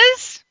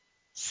is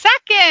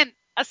second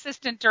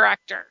assistant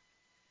director,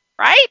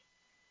 right?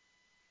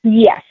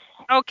 Yes.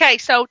 Okay,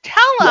 so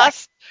tell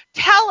us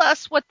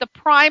what the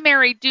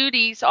primary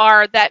duties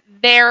are that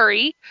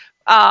vary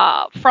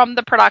from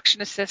the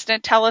production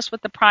assistant. Tell us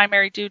what the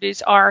primary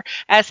duties are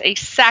as a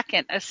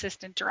second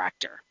assistant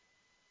director.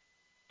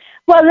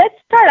 Well, let's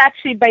start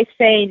actually by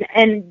saying,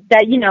 and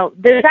that, you know,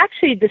 there's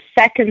actually the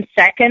second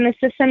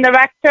assistant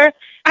director.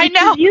 I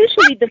know.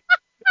 Usually the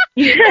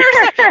there's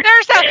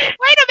a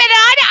wait a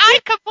minute, I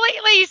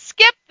completely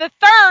skipped the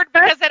third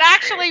because it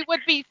actually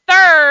would be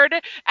third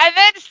and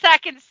then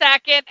second,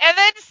 and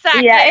then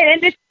second. Yeah,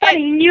 and it's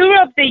funny, in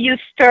Europe they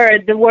use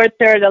the word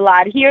third a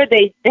lot. Here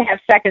they have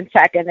second.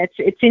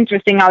 It's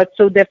interesting how it's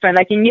so different.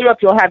 Like in Europe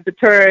you'll have the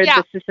third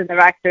assistant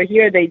director.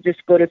 Here they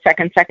just go to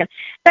second.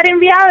 But in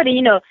reality,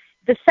 you know,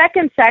 the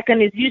second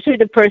is usually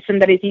the person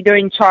that is either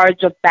in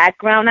charge of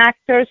background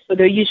actors, so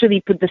they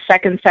usually put the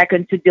second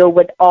to deal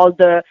with all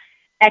the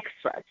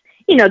extras.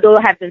 You know, they'll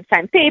have them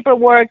sign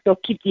paperwork, they'll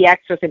keep the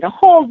extras in the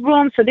hold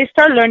room, so they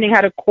start learning how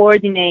to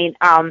coordinate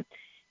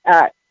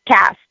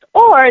cast.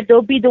 Or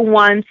they'll be the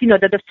ones, you know,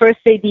 that the first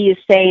AD is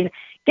saying,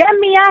 get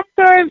me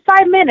actor in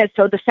 5 minutes,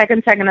 so the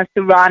second has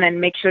to run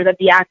and make sure that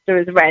the actor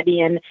is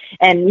ready, and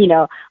you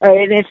know,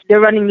 and if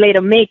they're running late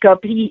on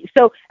makeup.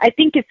 So I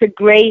think it's a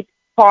great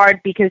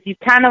part because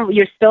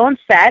you're still on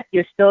set,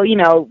 you're still, you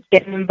know,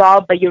 getting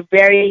involved, but you're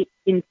very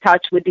in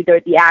touch with either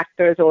the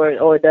actors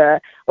or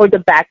the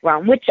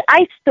background, which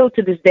I still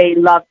to this day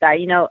love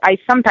that. You know, I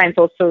sometimes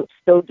also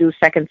still do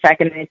second,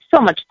 and it's so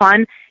much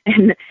fun,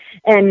 and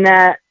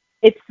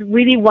it's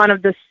really one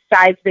of the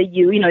sides that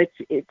you know,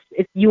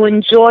 it's you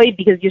enjoy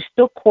because you're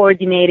still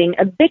coordinating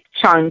a big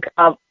chunk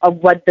of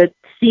what the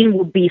scene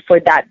will be for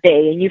that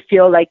day, and you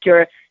feel like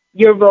your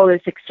role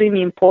is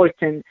extremely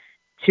important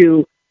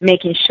to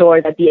making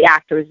sure that the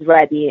actor is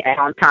ready and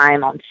on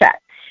time on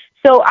set.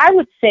 So I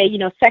would say,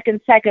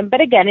 second,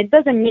 but again, it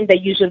doesn't mean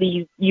that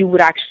usually you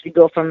would actually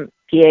go from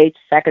PA to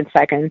second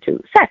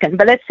to second,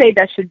 but let's say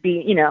that should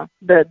be,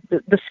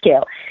 the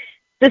scale.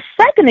 The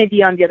second AD,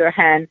 on the other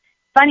hand,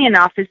 funny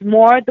enough, is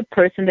more the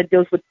person that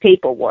deals with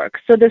paperwork.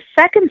 So the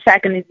second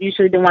is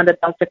usually the one that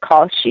does the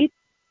call sheet.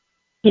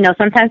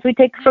 Sometimes we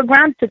take for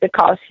granted the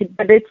call sheet,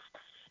 but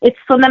it's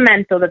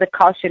fundamental that the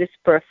call sheet is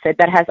perfect,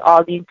 that has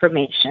all the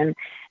information.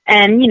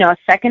 And, a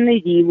second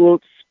AD will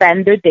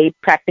spend their day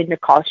prepping the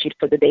call sheet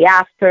for the day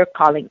after,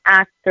 calling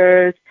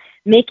actors,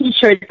 making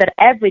sure that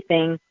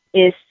everything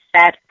is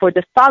set for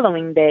the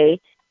following day,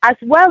 as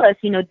well as,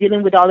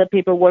 dealing with all the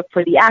paperwork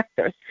for the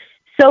actors.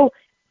 So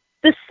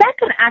the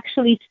second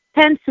actually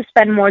tends to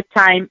spend more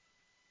time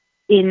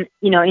in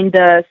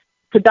the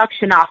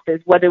production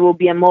office, whether it will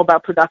be a mobile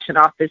production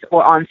office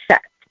or on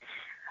set.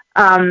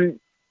 And,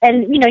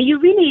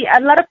 a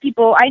lot of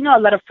people, I know a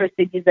lot of first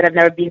ADs that have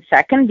never been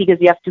second because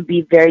you have to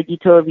be very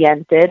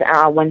detail-oriented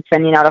when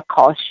sending out a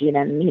call sheet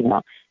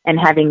and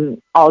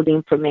having all the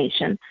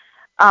information.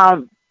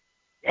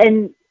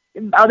 And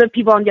other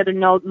people on the other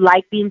note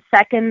like being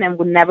second and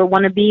would never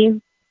want to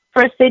be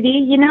first AD,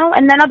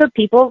 and then other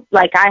people,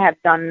 like I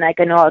have done, like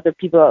I know other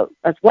people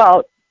as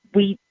well,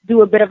 we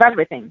do a bit of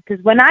everything.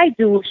 Because when I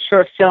do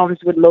short films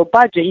with low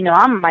budget,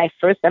 I'm my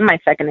first and my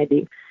second AD.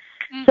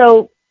 Mm-hmm.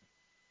 So,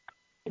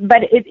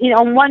 but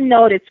on one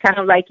note, it's kind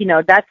of like,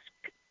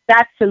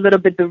 that's a little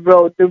bit the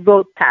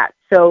road path.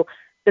 So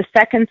the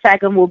second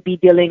will be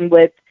dealing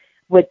with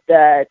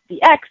the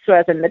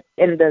extras and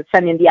the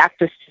sending the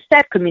actors to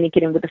set,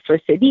 communicating with the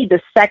first AD.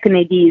 The second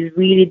AD is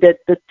really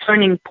the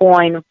turning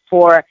point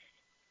for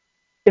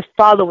the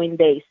following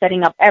day,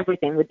 setting up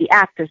everything with the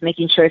actors,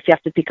 making sure if you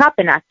have to pick up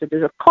an actor,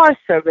 there's a car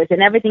service,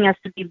 and everything has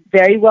to be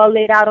very well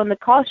laid out on the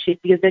call sheet,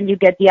 because then you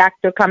get the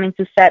actor coming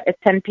to set at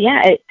 10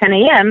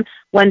 a.m.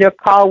 when their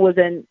call was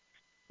in,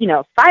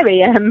 5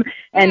 a.m.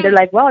 and they're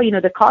like, well,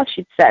 the call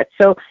sheet's set.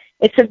 So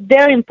it's a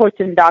very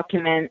important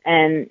document,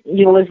 and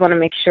you always want to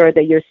make sure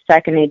that your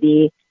second AD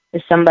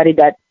is somebody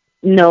that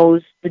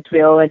knows the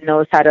drill and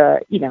knows how to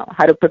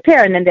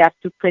prepare, and then they have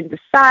to print the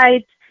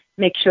sides,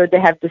 make sure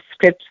they have the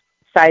script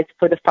sites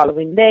for the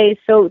following day.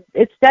 So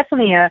it's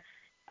definitely a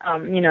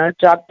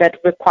job that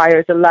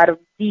requires a lot of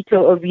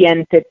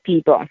detail-oriented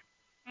people.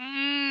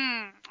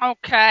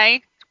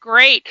 Okay,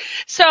 great.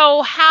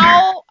 So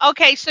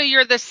so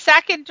you're the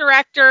second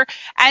director,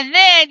 and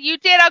then you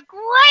did a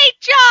great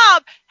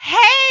job.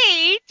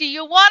 Hey, do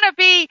you want to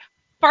be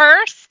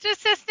first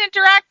assistant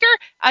director?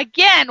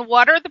 Again,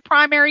 what are the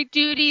primary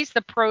duties,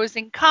 the pros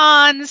and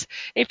cons?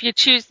 If you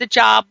choose the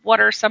job, what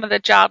are some of the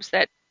jobs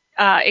that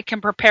it can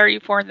prepare you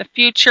for in the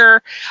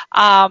future?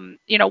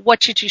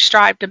 What should you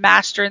strive to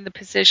master in the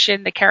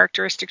position, the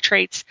characteristic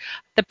traits,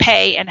 the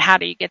pay, and how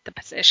do you get the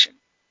position?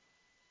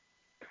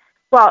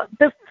 Well,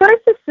 the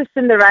first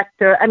assistant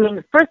director,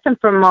 first and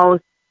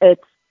foremost,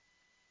 it's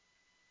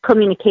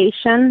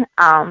communication,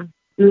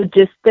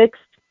 logistics.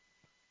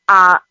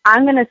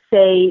 I'm going to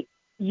say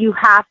you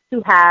have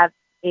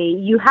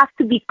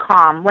to be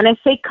calm. When I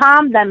say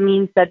calm, that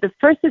means that the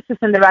first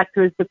assistant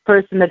director is the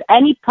person that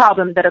any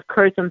problem that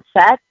occurs on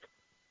set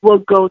will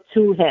go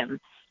to him.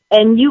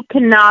 And you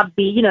cannot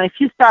be, if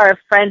you start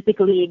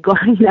frantically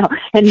going,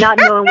 and not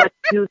knowing what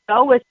to do. So I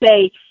always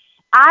say,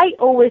 I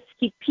always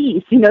keep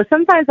peace.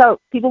 Sometimes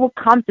people will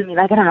come to me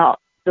like, I don't know,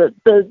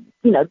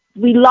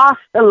 we lost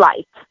a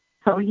light.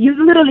 So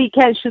you literally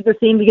can't shoot the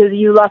scene because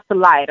you lost a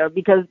light or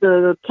because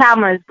the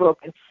camera is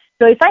broken.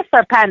 So if I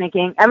start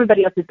panicking,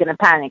 everybody else is going to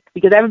panic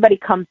because everybody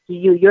comes to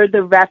you. You're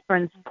the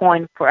reference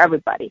point for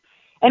everybody.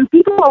 And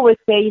people always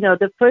say,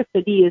 the first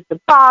AD is the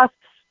boss.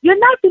 You're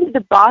not really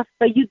the boss,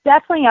 but you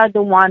definitely are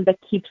the one that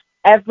keeps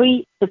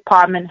every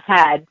department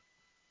head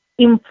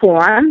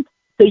informed.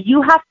 So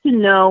you have to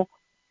know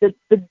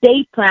the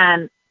day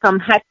plan from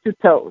head to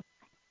toe.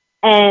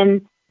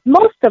 And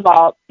most of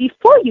all,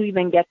 before you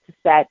even get to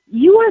set,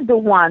 you are the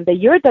one that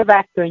your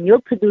director and your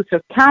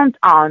producer count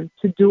on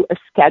to do a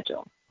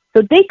schedule.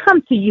 So they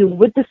come to you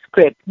with the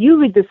script, you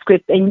read the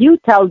script, and you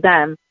tell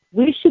them,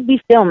 we should be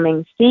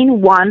filming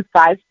scene 1,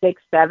 5,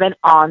 6, 7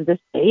 on this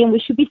day, and we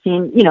should be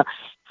seeing,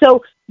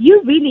 So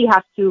you really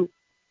have to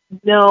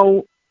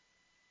know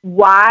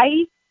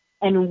why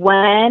and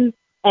when,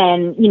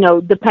 and,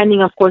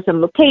 depending, of course,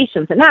 on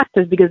locations and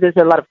actors, because there's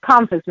a lot of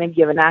conflicts. Maybe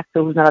you have an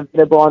actor who's not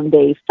available on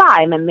day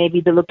 5, and maybe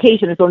the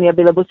location is only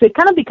available. So it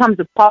kind of becomes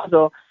a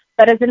puzzle.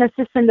 But as an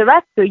assistant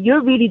director,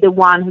 you're really the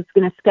one who's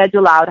going to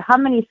schedule out how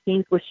many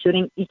scenes we're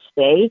shooting each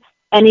day.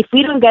 And if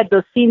we don't get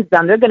those scenes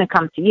done, they're going to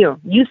come to you.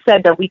 You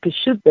said that we could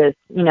shoot this,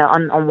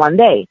 on one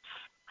day.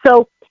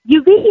 So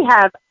you really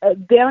have a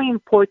very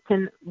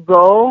important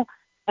role,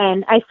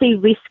 and I say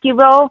risky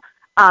role.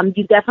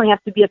 You definitely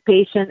have to be a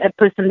person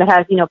that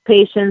has,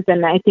 patience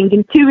and I think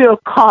interior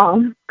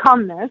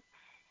calmness.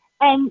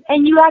 And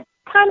you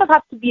kind of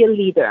have to be a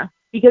leader,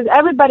 because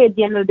everybody at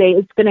the end of the day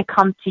is going to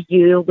come to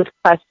you with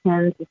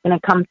questions. It's going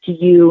to come to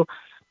you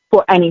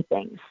for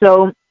anything.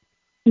 So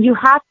you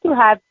have to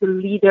have the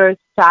leader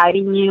side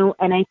in you,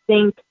 and I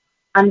think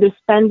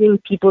understanding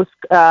people's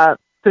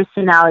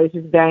personalities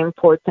is very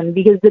important,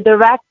 because the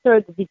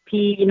director, the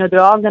DP,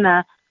 they're all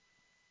gonna,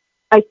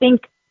 I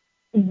think,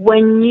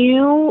 when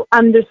you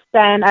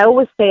understand, I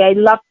always say I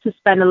love to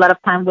spend a lot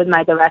of time with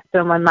my director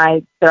and with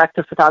my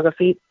director of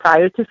photography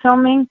prior to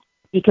filming,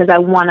 because I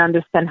want to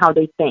understand how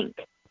they think.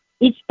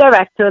 Each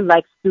director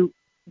likes to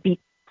be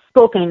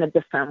spoken in a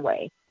different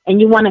way.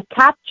 And you want to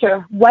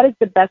capture what is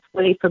the best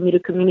way for me to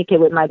communicate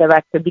with my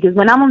director, because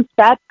when I'm on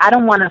set, I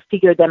don't want to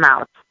figure them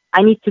out.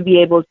 I need to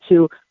be able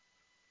to,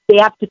 they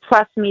have to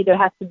trust me. There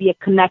has to be a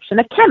connection,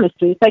 a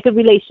chemistry. It's like a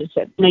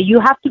relationship. You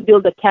have to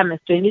build a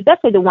chemistry, and you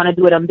definitely don't want to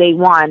do it on day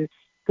one,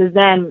 because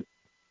then,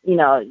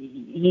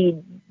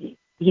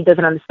 he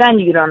doesn't understand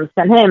you, you don't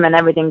understand him, and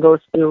everything goes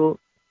through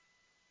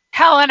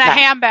hell in a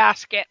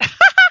handbasket.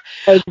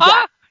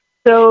 Exactly.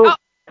 So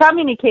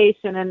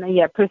communication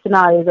and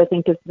personalities, I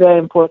think, is very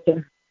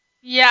important.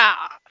 Yeah,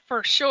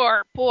 for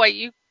sure. Boy,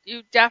 you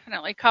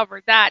definitely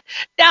covered that.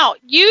 Now,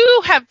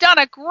 you have done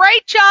a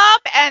great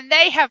job, and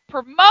they have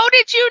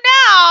promoted you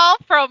now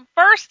from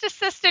first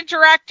assistant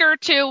director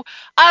to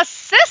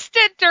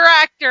assistant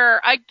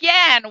director.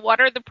 Again, what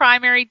are the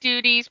primary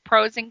duties,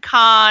 pros and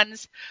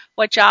cons?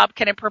 What job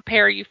can it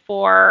prepare you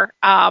for?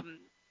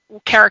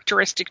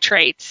 Characteristic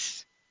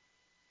traits.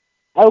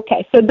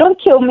 Okay, so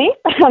don't kill me.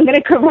 I'm going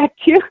to correct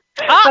you.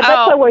 But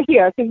that's why we're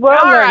here, because we're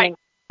all learning. Right.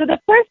 So the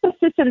first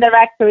assistant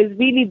director is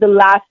really the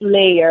last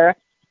layer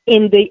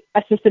in the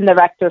assistant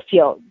director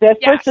field. The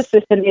first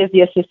assistant is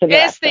the assistant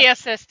director. It's the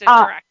assistant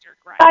director,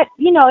 right. But,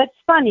 it's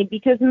funny,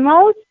 because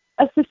most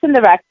assistant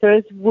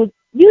directors would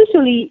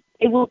usually,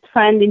 it will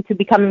trend into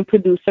becoming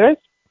producers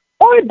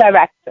or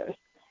directors.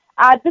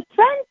 The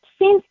trend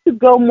seems to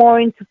go more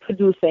into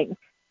producing.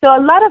 So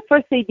a lot of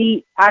first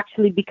AD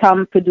actually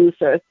become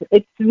producers.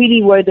 It's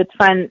really where the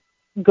trend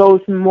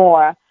goes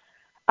more,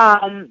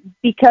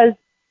 because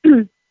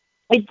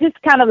it's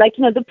just kind of like,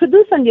 the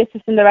producer and the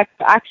assistant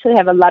director actually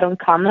have a lot in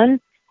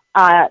common.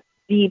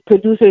 The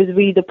producer is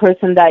really the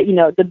person that,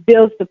 that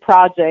builds the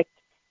project,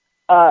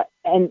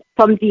 and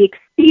from the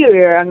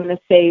exterior, I'm going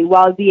to say,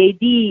 while the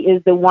AD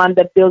is the one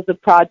that builds the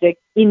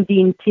project in the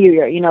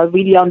interior,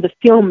 really on the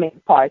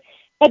filming part.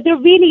 But they're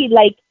really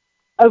like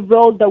a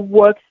role that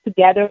works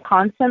together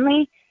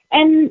constantly.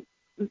 And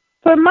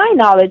for my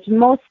knowledge,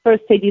 most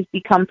first ADs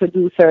become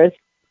producers.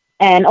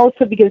 And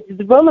also because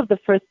the role of the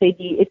first AD,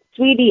 it's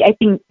really, I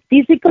think,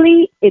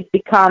 physically, it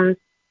becomes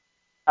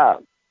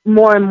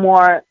more and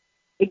more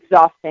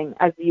exhausting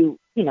as you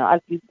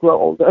grow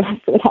older.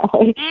 So that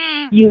way,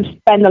 you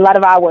spend a lot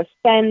of hours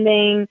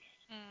standing.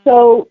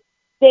 So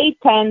they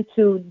tend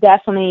to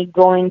definitely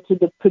go into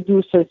the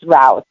producer's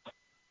route,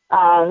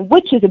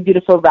 which is a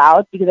beautiful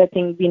route, because I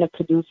think being a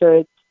producer,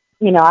 it's,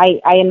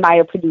 I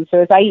admire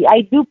producers.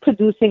 I do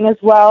producing as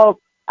well.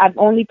 I've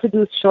only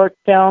produced short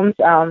films.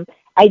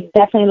 I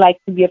definitely like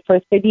to be a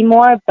first AD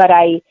more, but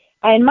I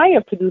admire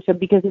a producer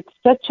because it's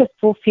such a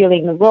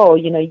fulfilling role.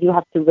 You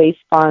have to raise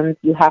funds.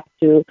 You have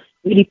to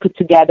really put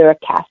together a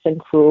cast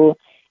and crew.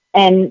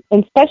 And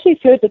especially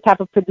if you're the type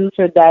of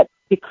producer that,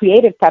 the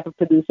creative type of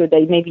producer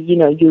that maybe,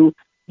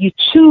 you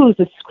choose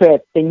a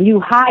script and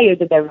you hire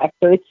the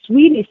director. It's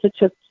really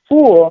such a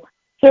full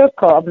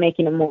circle of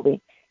making a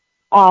movie.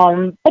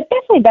 But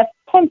definitely that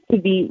tends to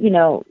be,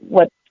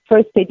 what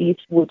first ADs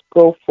would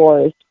go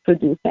for, is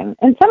producing.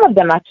 And some of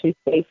them actually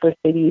stay first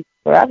ADs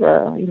forever,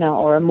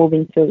 or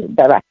moving to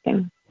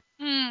directing.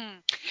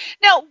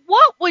 Now,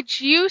 what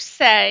would you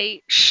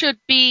say should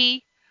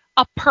be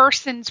a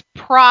person's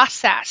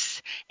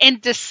process in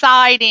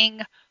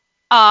deciding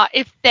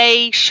if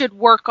they should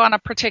work on a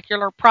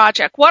particular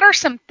project? What are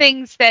some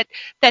things that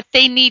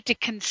they need to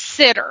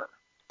consider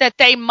that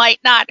they might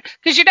not?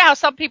 Because you know how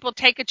some people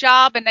take a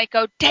job and they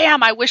go,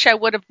 damn, I wish I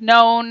would have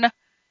known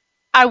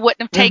I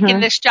wouldn't have taken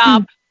this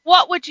job.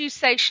 What would you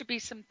say should be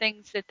some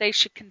things that they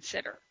should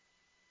consider?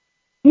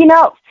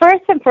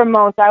 First and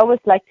foremost, I always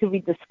like to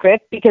read the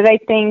script, because I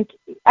think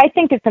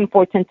it's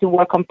important to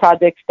work on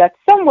projects that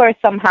somewhere,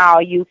 somehow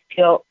you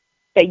feel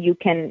that you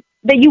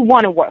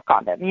want to work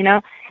on them,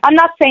 I'm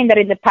not saying that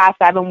in the past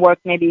I haven't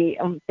worked maybe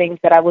on things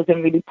that I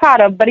wasn't really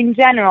proud of, but in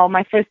general,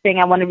 my first thing,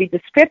 I want to read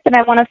the script and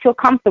I want to feel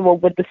comfortable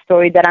with the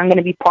story that I'm going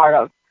to be part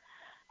of.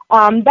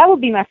 That would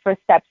be my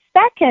first step.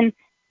 Second,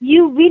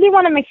 you really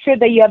want to make sure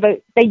that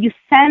you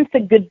sense a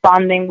good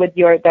bonding with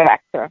your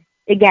director.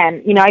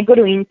 Again, I go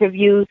to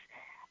interviews.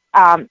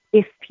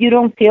 If you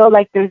don't feel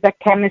like there's a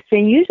chemistry,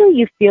 and usually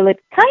you feel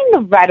it kind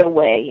of right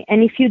away.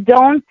 And if you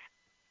don't,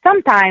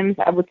 sometimes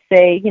I would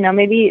say,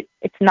 maybe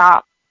it's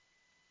not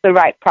the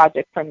right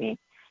project for me.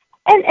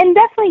 And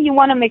definitely you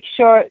want to make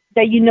sure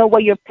that you know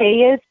what your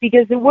pay is,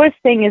 because the worst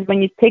thing is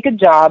when you take a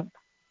job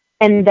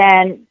and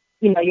then,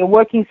 you're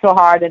working so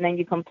hard and then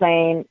you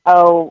complain,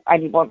 oh, I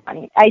need more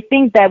money. I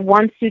think that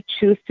once you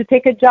choose to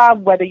take a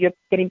job, whether you're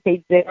getting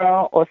paid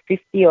 $0 or $50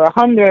 or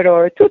 $100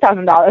 or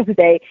 $2,000 a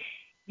day,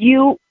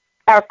 you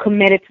are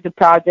committed to the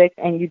project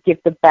and you give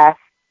the best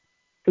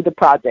to the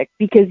project,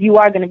 because you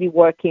are going to be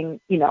working,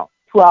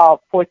 12,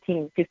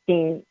 14,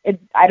 15,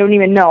 I don't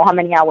even know how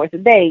many hours a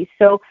day.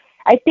 So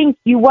I think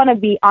you want to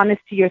be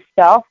honest to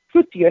yourself,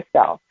 true to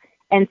yourself,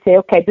 and say,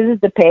 okay, this is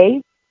the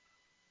pay.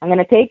 I'm going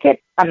to take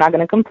it. I'm not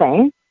going to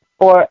complain.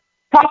 Or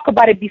talk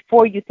about it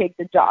before you take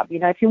the job. You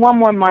know, if you want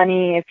more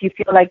money, if you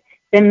feel like,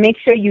 then make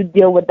sure you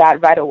deal with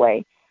that right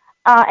away.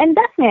 And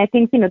definitely, I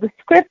think, you know, the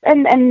script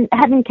and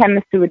having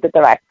chemistry with the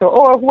director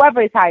or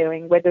whoever is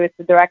hiring, whether it's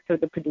the director or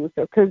the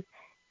producer, because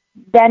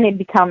then it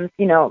becomes,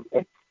 you know,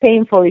 it's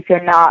painful if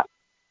you're not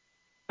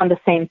on the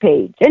same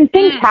page. And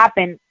things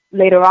happen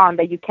later on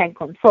that you can't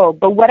control.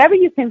 But whatever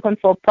you can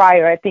control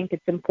prior, I think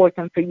it's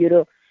important for you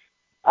to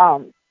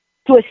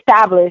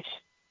establish,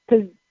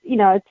 because, you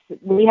know,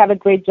 we have a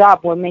great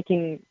job. We're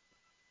making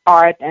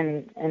art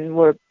and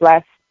we're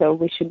blessed, so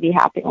we should be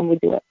happy when we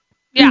do it.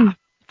 Yeah,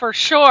 for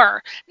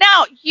sure.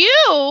 Now,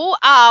 you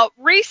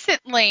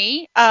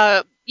recently,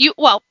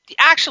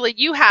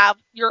 you have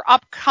your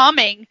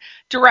upcoming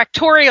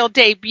directorial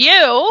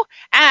debut,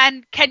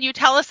 and can you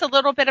tell us a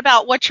little bit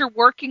about what you're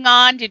working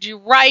on? Did you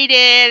write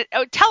it?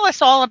 Oh, tell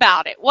us all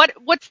about it.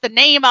 What's the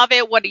name of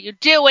it? What are you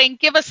doing?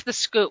 Give us the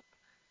scoop.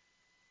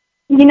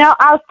 You know,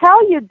 I'll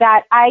tell you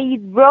that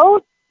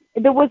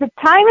there was a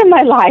time in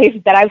my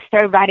life that I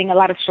started writing a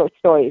lot of short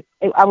stories.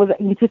 I was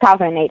in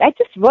 2008. I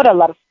just wrote a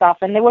lot of stuff,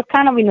 and they were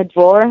kind of in a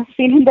drawer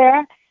sitting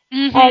there.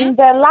 Mm-hmm. And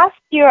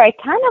last year, I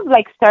kind of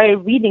like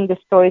started reading the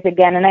stories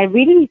again, and I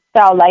really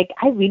felt like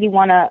I really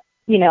want to,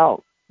 you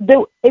know,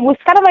 it was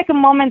kind of like a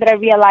moment that I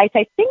realized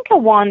I think I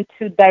want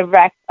to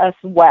direct as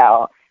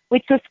well,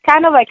 which was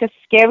kind of like a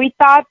scary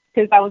thought,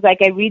 because I was like,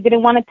 I really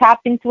didn't want to tap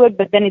into it,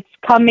 but then it's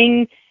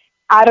coming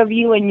out of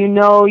you, and you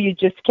know you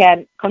just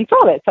can't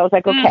control it. So I was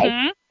like, okay.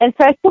 Mm-hmm. And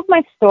so I took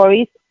my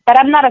stories, but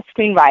I'm not a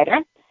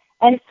screenwriter.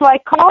 And so I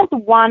called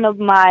one of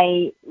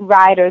my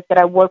writers that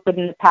I worked with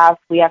in the past.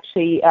 We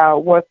actually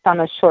worked on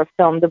a short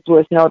film, The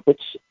Bluest Note,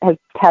 which has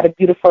had a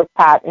beautiful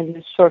part in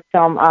the short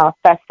film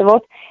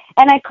festivals.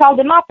 And I called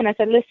him up and I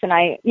said, listen,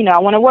 I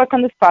want to work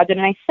on this project.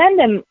 And I sent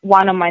him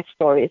one of my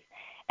stories.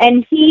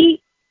 And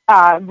he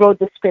wrote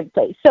the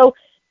screenplay. So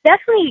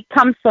definitely it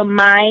comes from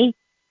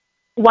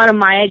one of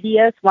my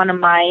ideas, one of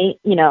my,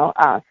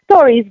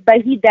 stories,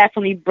 but he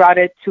definitely brought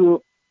it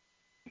to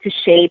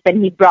shape,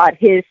 and he brought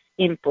his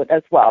input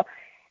as well.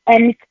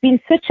 And it's been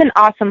such an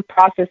awesome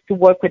process to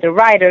work with a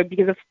writer,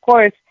 because of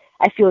course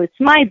I feel it's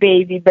my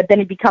baby, but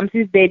then it becomes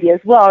his baby as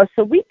well.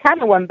 So we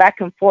kind of went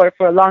back and forth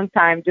for a long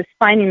time, just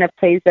finding a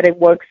place that it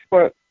works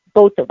for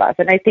both of us.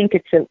 And I think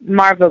it's a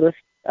marvelous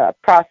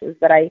process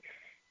that I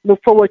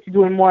look forward to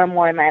doing more and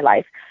more in my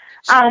life.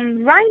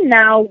 Right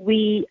now,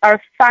 we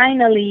are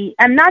finally,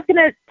 I'm not going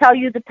to tell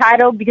you the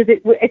title because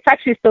it's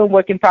actually still a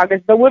work in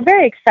progress, but we're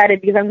very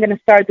excited because I'm going to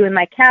start doing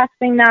my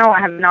casting now.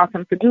 I have an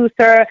awesome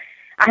producer.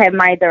 I have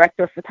my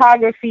director of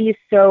photography.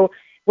 So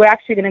we're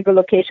actually going to go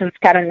location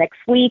scouting next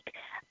week.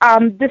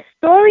 The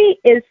story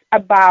is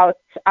about,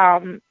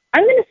 I'm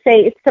going to say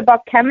it's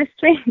about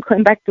chemistry.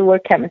 Going back to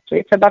word chemistry.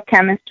 It's about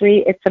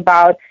chemistry. It's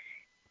about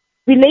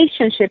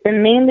relationship,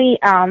 and mainly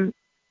how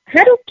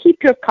to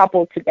keep your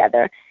couple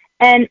together.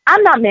 And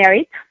I'm not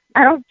married.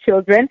 I don't have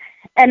children.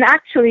 And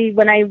actually,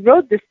 when I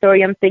wrote this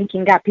story, I'm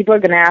thinking, God, people are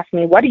going to ask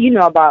me, what do you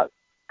know about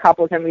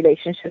couples and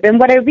relationships? And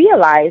what I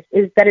realized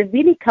is that it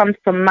really comes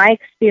from my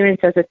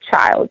experience as a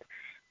child.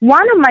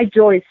 One of my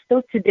joys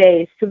still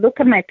today is to look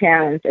at my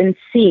parents and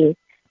see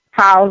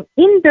how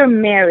in their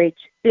marriage,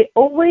 they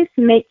always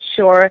made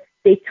sure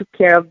they took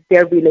care of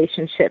their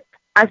relationship.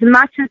 As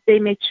much as they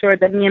made sure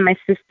that me and my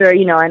sister,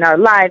 in our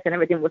lives and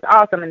everything was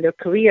awesome in their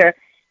career,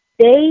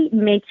 they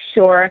made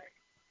sure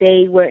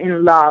they were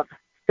in love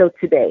still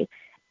today.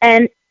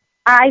 And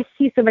I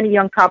see so many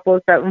young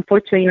couples that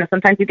unfortunately,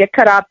 sometimes you get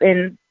caught up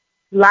in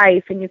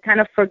life and you kind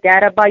of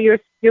forget about your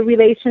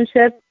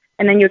relationship,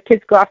 and then your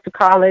kids go off to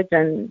college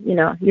and, you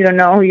don't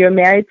know who you're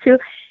married to.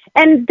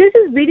 And this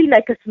is really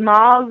like a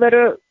small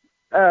little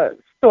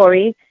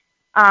story,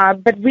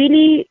 but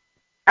really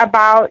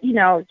about,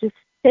 just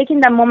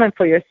taking that moment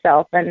for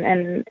yourself.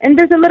 And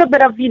there's a little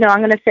bit of, I'm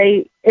going to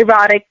say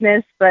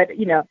eroticness, but,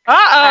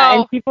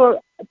 and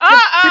people...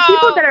 The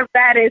people that have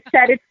read it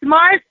said it's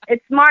smart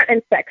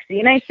and sexy,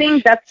 and I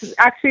think that's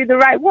actually the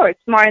right word,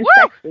 smart and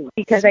sexy,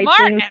 because I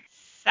think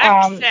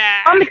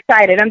I'm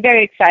excited. I'm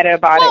very excited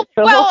about it.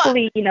 So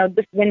hopefully,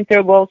 this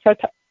winter we'll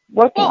start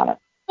working on it.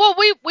 Well,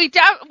 we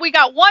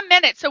got 1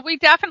 minute, so we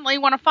definitely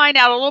want to find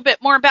out a little bit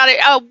more about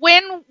it.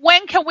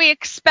 When can we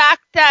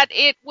expect that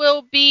it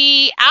will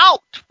be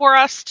out for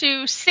us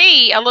to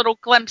see a little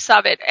glimpse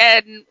of it?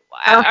 And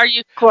are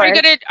you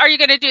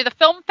gonna do the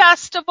film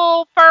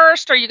festival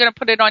first? Or are you gonna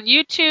put it on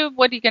YouTube?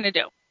 What are you gonna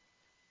do?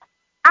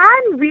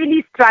 I'm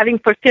really striving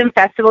for film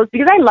festivals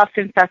because I love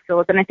film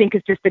festivals, and I think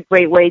it's just a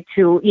great way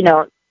to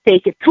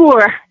take a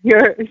tour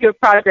your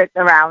project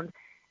around.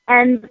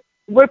 And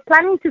we're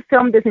planning to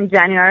film this in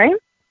January.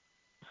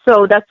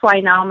 So that's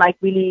why now I'm like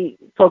really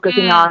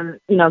focusing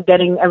on,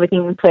 getting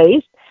everything in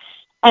place.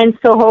 And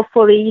so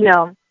hopefully,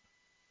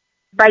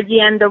 by the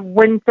end of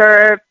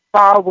winter,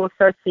 fall, we'll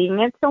start seeing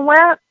it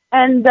somewhere.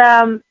 And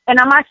I'm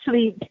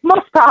actually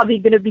most probably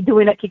going to be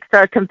doing a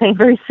Kickstarter campaign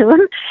very soon.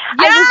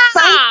 Yeah! I was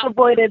trying to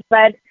avoid it,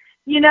 but,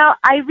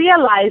 I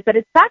realized that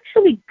it's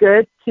actually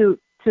good to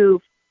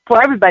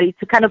for everybody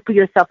to kind of put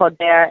yourself out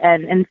there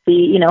and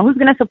see, who's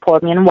going to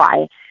support me and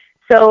why.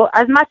 So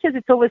as much as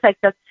it's always like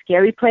that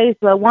scary place,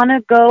 do I want to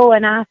go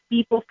and ask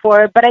people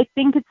for it? But I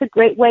think it's a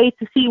great way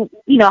to see,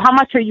 how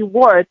much are you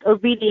worth, or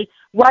really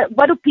what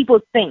do people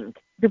think?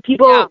 Do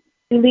people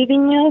believe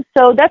in you?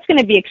 So that's going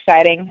to be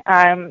exciting.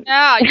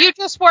 You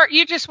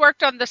just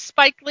worked on the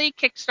Spike Lee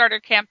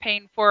Kickstarter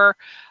campaign for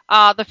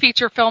the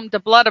feature film The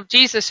Blood of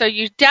Jesus. So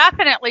you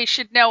definitely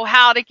should know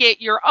how to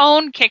get your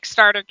own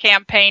Kickstarter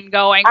campaign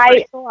going.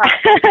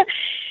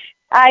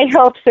 I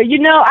hope so.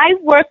 I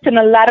worked on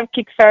a lot of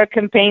Kickstarter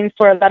campaigns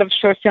for a lot of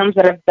short films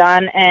that I've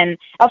done. And,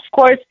 of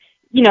course,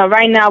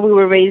 right now we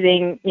were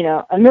raising,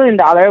 $1 million,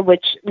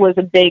 which was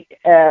a big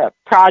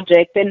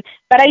project.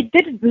 But I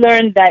did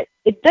learn that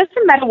it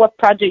doesn't matter what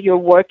project you're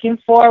working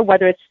for,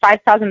 whether it's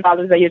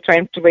 $5,000 that you're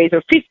trying to raise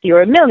or 50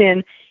 or $1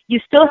 million, you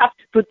still have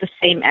to put the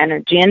same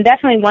energy. And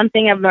definitely one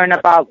thing I've learned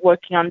about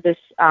working on this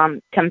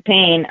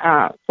campaign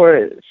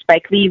for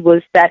Spike Lee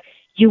was that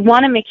you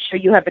want to make sure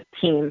you have a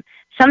team.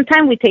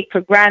 Sometimes we take for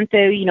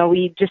granted,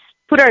 we just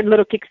put our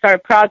little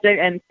Kickstarter project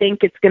and think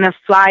it's going to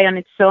fly on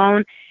its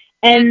own.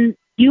 And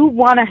you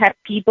want to have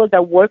people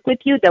that work with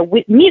you, that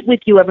meet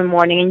with you every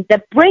morning, and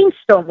that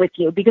brainstorm with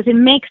you, because it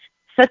makes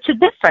such a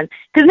difference.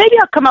 Because maybe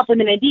I'll come up with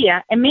an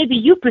idea, and maybe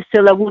you,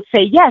 Priscilla, will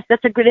say, yes,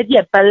 that's a great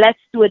idea, but let's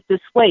do it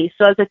this way.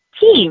 So as a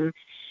team,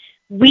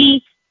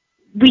 we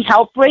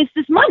help raise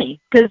this money,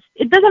 because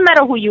it doesn't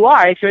matter who you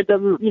are, if you're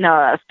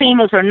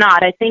famous or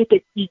not. I think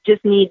you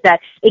just need that.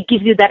 It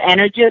gives you that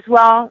energy as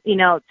well,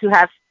 to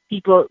have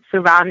people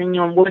surrounding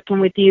you and working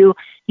with you.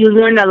 You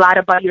learn a lot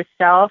about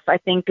yourself. I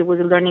think it was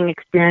a learning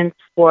experience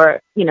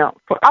for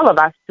all of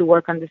us to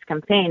work on this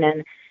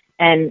campaign.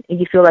 And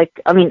you feel like,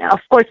 of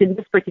course, in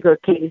this particular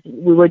case,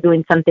 we were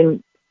doing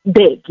something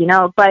big,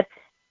 but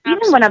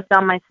even when I've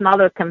done my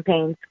smaller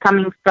campaigns,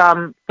 coming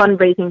from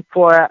fundraising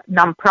for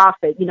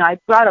nonprofit, I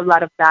brought a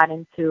lot of that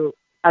into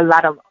a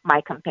lot of my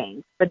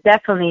campaigns. But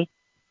definitely,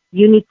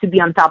 you need to be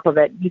on top of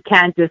it. You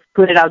can't just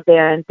put it out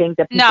there and think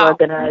that people are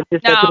going to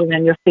just put it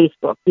on your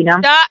Facebook,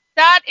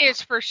 That is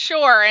for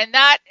sure. And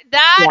that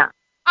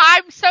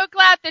I'm so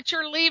glad that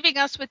you're leaving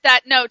us with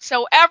that note.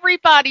 So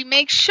everybody,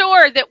 make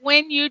sure that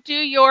when you do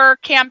your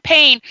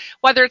campaign,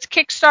 whether it's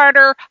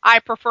Kickstarter, I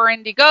prefer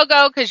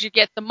Indiegogo because you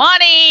get the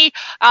money.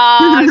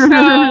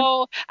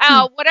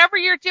 Whatever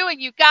you're doing,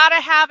 you got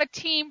to have a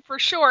team for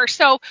sure.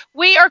 So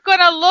we are going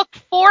to look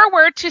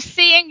forward to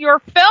seeing your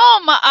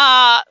film,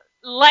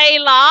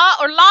 Laila.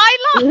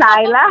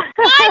 Laila.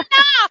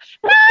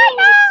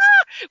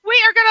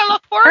 We are going to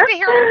look forward to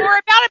hearing more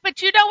about it,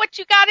 but you know what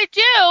you got to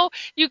do?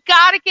 You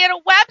got to get a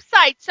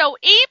website. So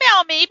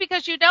email me,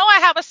 because I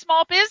have a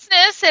small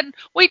business and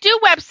we do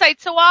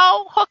websites, so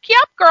I'll hook you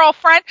up,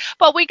 girlfriend.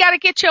 But we got to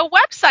get you a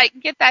website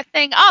and get that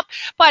thing up.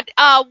 But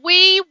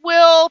we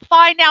will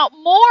find out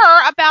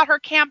more about her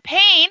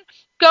campaign.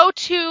 Go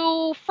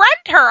to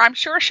friend her. I'm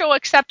sure she'll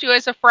accept you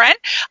as a friend.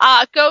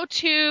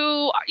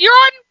 You're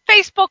on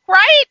Facebook,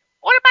 right?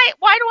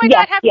 Why do I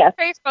not have your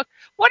Facebook?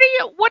 What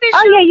is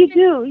Oh, yeah, you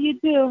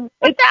do.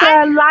 It's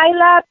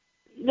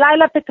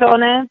Laila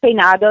Petrone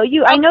Peinado.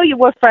 I know you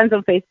were friends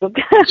on Facebook.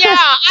 Yeah,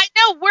 I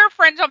know we're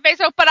friends on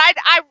Facebook, but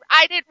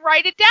I didn't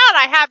write it down.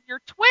 I have your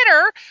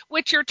Twitter,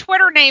 which your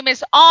Twitter name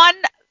is on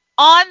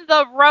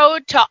the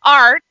road to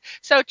art.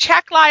 So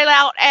check Laila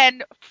out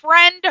and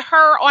friend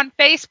her on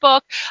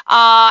Facebook,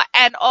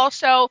 and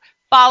also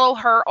follow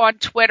her on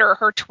Twitter.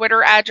 Her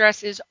Twitter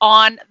address is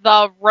On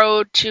the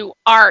Road to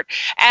Art.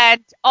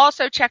 And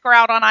also check her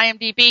out on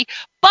IMDb.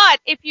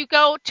 But if you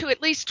go to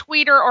at least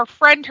tweet her or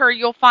friend her,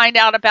 you'll find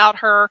out about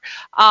her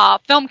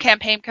film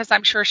campaign, because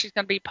I'm sure she's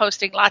going to be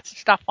posting lots of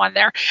stuff on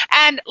there.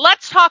 And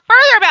let's talk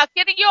further about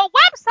getting you a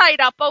website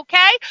up,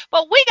 okay?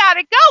 But we got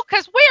to go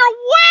because we are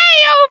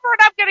way over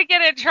and I'm going to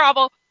get in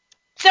trouble.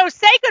 So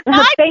say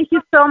goodbye. Thank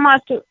you so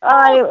much. It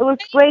was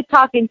great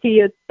talking to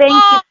you. Thank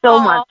you so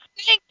much.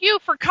 Thank you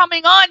for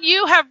coming on.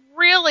 You have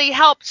really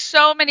helped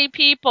so many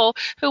people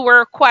who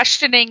were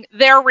questioning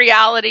their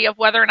reality of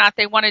whether or not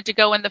they wanted to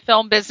go in the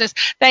film business.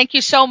 Thank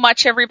you so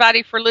much,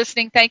 everybody, for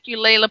listening. Thank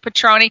you, Laila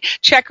Petrone.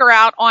 Check her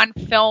out on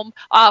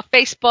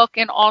Facebook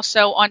and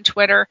also on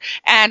Twitter.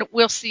 And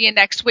we'll see you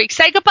next week.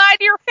 Say goodbye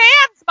to your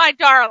fans, my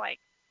darling.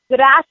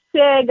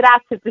 Grazie,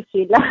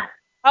 Priscilla.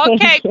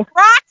 Okay,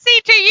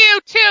 grazie to you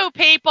too,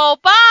 people.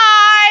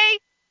 Bye.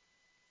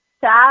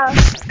 Ciao.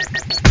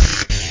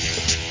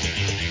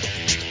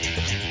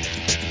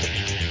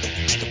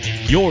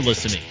 You're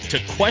listening to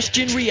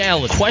Question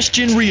Reality.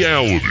 Question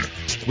Reality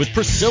with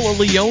Priscilla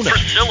Leona.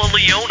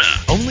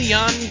 Only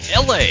on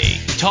LA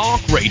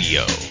Talk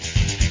Radio.